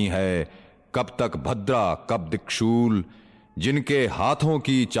परवाह नहीं है कब तक भद्रा कब दिक्शूल, जिनके हाथों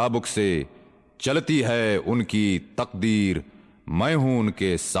की चाबुक से चलती है उनकी तकदीर, मैं हूं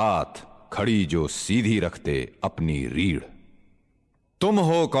उनके साथ खड़ी जो सीधी रखते अपनी रीढ़। तुम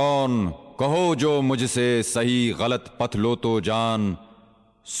हो कौन कहो जो मुझसे सही गलत पथ लो तो जान,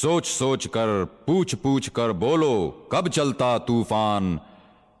 सोच सोच कर पूछ पूछ कर बोलो कब चलता तूफान,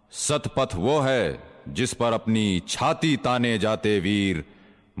 सतपथ वो है जिस पर अपनी छाती ताने जाते वीर,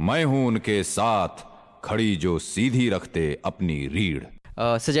 मैं हूं उनके साथ खड़ी जो सीधी रखते अपनी रीढ़।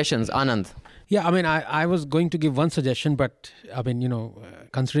 Suggestions, Anand. Yeah, I mean, I was going to give one suggestion, but I mean,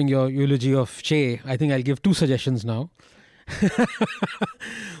 considering your eulogy of Che, I think I'll give two suggestions now.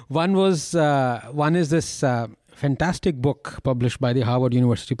 One is this fantastic book published by the Harvard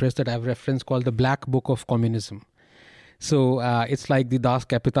University Press that I've referenced called The Black Book of Communism. So it's like the Das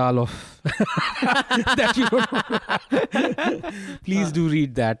Kapital of that you don't know. Please do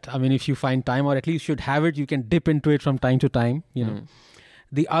read that. I mean, if you find time, or at least should have it, you can dip into it from time to time.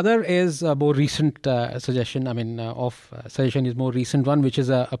 The other is a more recent suggestion. I mean, suggestion is more recent one, which is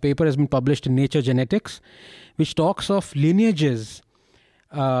a paper has been published in Nature Genetics, which talks of lineages,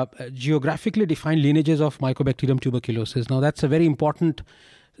 geographically defined lineages of Mycobacterium tuberculosis. Now, that's a very important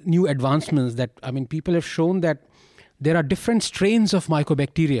new advancements that, I mean, people have shown that there are different strains of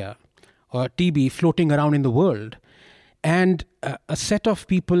mycobacteria or TB floating around in the world, and a set of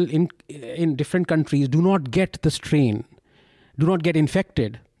people in different countries do not get the strain, do not get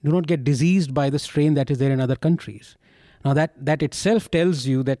infected, do not get diseased by the strain that is there in other countries. Now that itself tells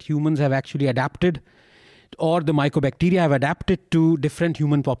you that humans have actually adapted, or the mycobacteria have adapted to different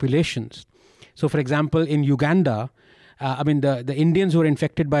human populations. So for example, in Uganda, the Indians who are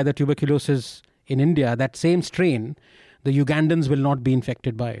infected by the tuberculosis in India, that same strain, the Ugandans will not be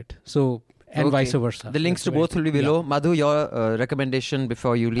infected by it. So and vice versa. The links to both will be below. Madhu, your recommendation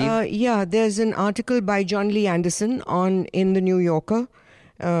before you leave? There's an article by John Lee Anderson in the New Yorker,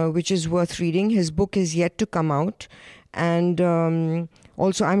 which is worth reading. His book is yet to come out. And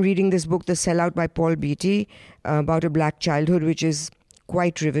also I'm reading this book, The Sellout by Paul Beatty, about a black childhood, which is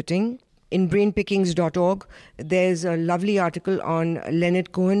quite riveting. In brainpickings.org, there's a lovely article on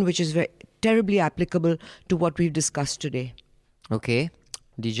Leonard Cohen, which is terribly applicable to what we've discussed today. Okay.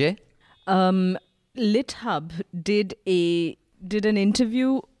 DJ? LitHub did an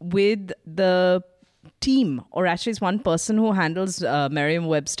interview with the team, or actually it's one person who handles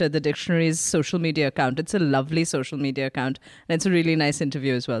Merriam-Webster, the dictionary's social media account. It's a lovely social media account, and it's a really nice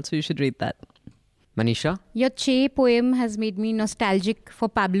interview as well, so you should read that. Manisha? Your Che poem has made me nostalgic for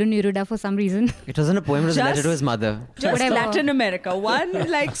Pablo Neruda for some reason. It wasn't a poem, it was a letter to his mother. Just Whatever. Latin America. One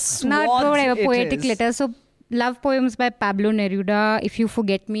like sword. Not whatever, poetic letter. So, love poems by Pablo Neruda. If you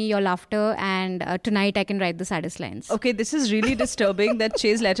forget me, your laughter, and tonight I can write the saddest lines. Okay, this is really disturbing that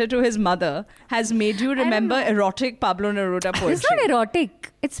Che's letter to his mother has made you remember erotic Pablo Neruda poetry. It's not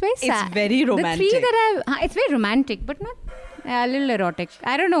erotic. It's very sad. It's very romantic. The three that it's very romantic, but not a little erotic.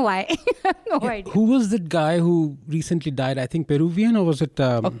 I don't know why. I have no idea. Who was that guy who recently died? I think Peruvian, or was it...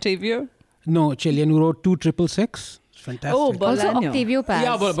 Octavio? No, Chilean, who wrote 266. Fantastic. Oh, Also Bolaño. Octavio Paz.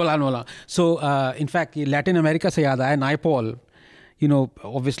 Yeah, Bolaño. So, in fact, Latin America se yaad aaya, Naipaul,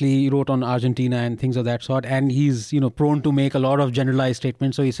 obviously he wrote on Argentina and things of that sort, and he's, prone to make a lot of generalized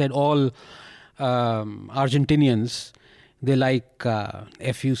statements. So he said all Argentinians, they like Fucking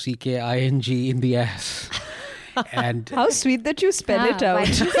in the ass. And How sweet that you spell it Why out.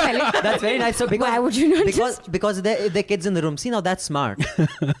 did you spell it? That's very nice. So Why would you not because they're kids in the room. See, now that's smart.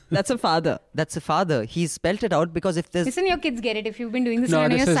 That's a father. That's a father. He spelt it out because if there's... Listen, your kids get it. If you've been doing this No,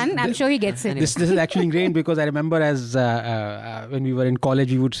 around this your is- son, I'm sure he gets it. This is actually ingrained because I remember as when we were in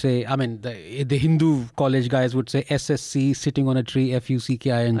college, we would say, the Hindu college guys would say SSC, sitting on a tree, Fucking.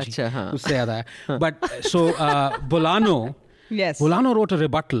 Acha, huh. Usse yaad aaya. But so Bolaño... Yes. Bolaño wrote a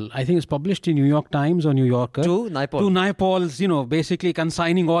rebuttal. I think it's published in New York Times or New Yorker. To Naipaul. To Naipaul's, basically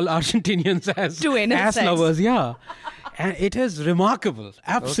consigning all Argentinians as To anal ass sex. lovers. Yeah. And it is remarkable.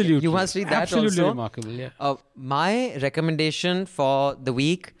 Absolutely. Okay. You must read that Absolutely also. remarkable, yeah. My recommendation for the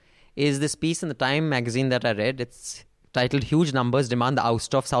week is this piece in the Time magazine that I read. It's titled Huge Numbers Demand the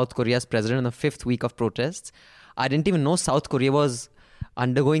Oust of South Korea's President in the 5th week of protests. I didn't even know South Korea was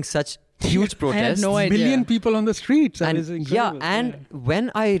undergoing such huge protests. no idea. Million people on the streets. And It's incredible. when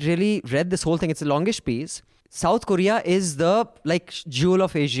I really read this whole thing, it's a longish piece. South Korea is the jewel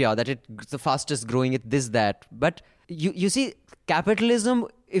of Asia, that it's the fastest growing, that. But you see, capitalism,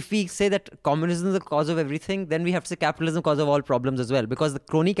 if we say that communism is the cause of everything, then we have to say capitalism cause of all problems as well, because the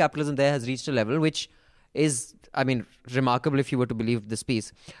crony capitalism there has reached a level which is, remarkable if you were to believe this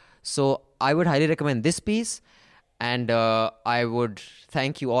piece. So I would highly recommend this piece. And I would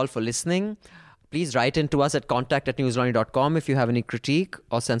thank you all for listening. Please write in to us at contact@newslaundry.com if you have any critique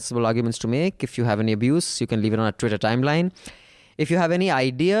or sensible arguments to make. If you have any abuse, you can leave it on our Twitter timeline. If you have any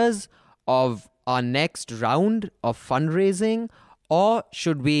ideas of our next round of fundraising, or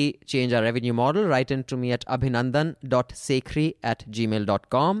should we change our revenue model, write in to me at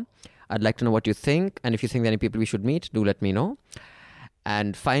abhinandan.sekhri@gmail.com. I'd like to know what you think. And if you think there are any people we should meet, do let me know.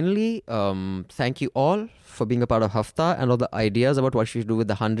 And finally, thank you all for being a part of Hafta and all the ideas about what we should do with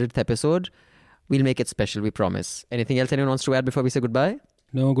the 100th episode. We'll make it special, we promise. Anything else anyone wants to add before we say goodbye?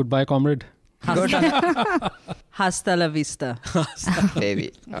 No, goodbye, comrade. Hasta la vista.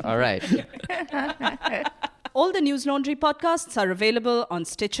 Baby. All right. All the News Laundry podcasts are available on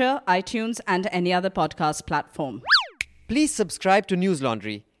Stitcher, iTunes, and any other podcast platform. Please subscribe to News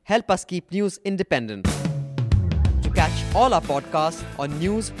Laundry. Help us keep news independent. To catch all our podcasts on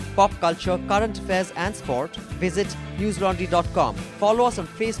news, pop culture, current affairs, and sport, visit newslaundry.com. Follow us on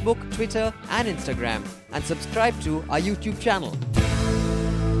Facebook, Twitter, and Instagram, and subscribe to our YouTube channel.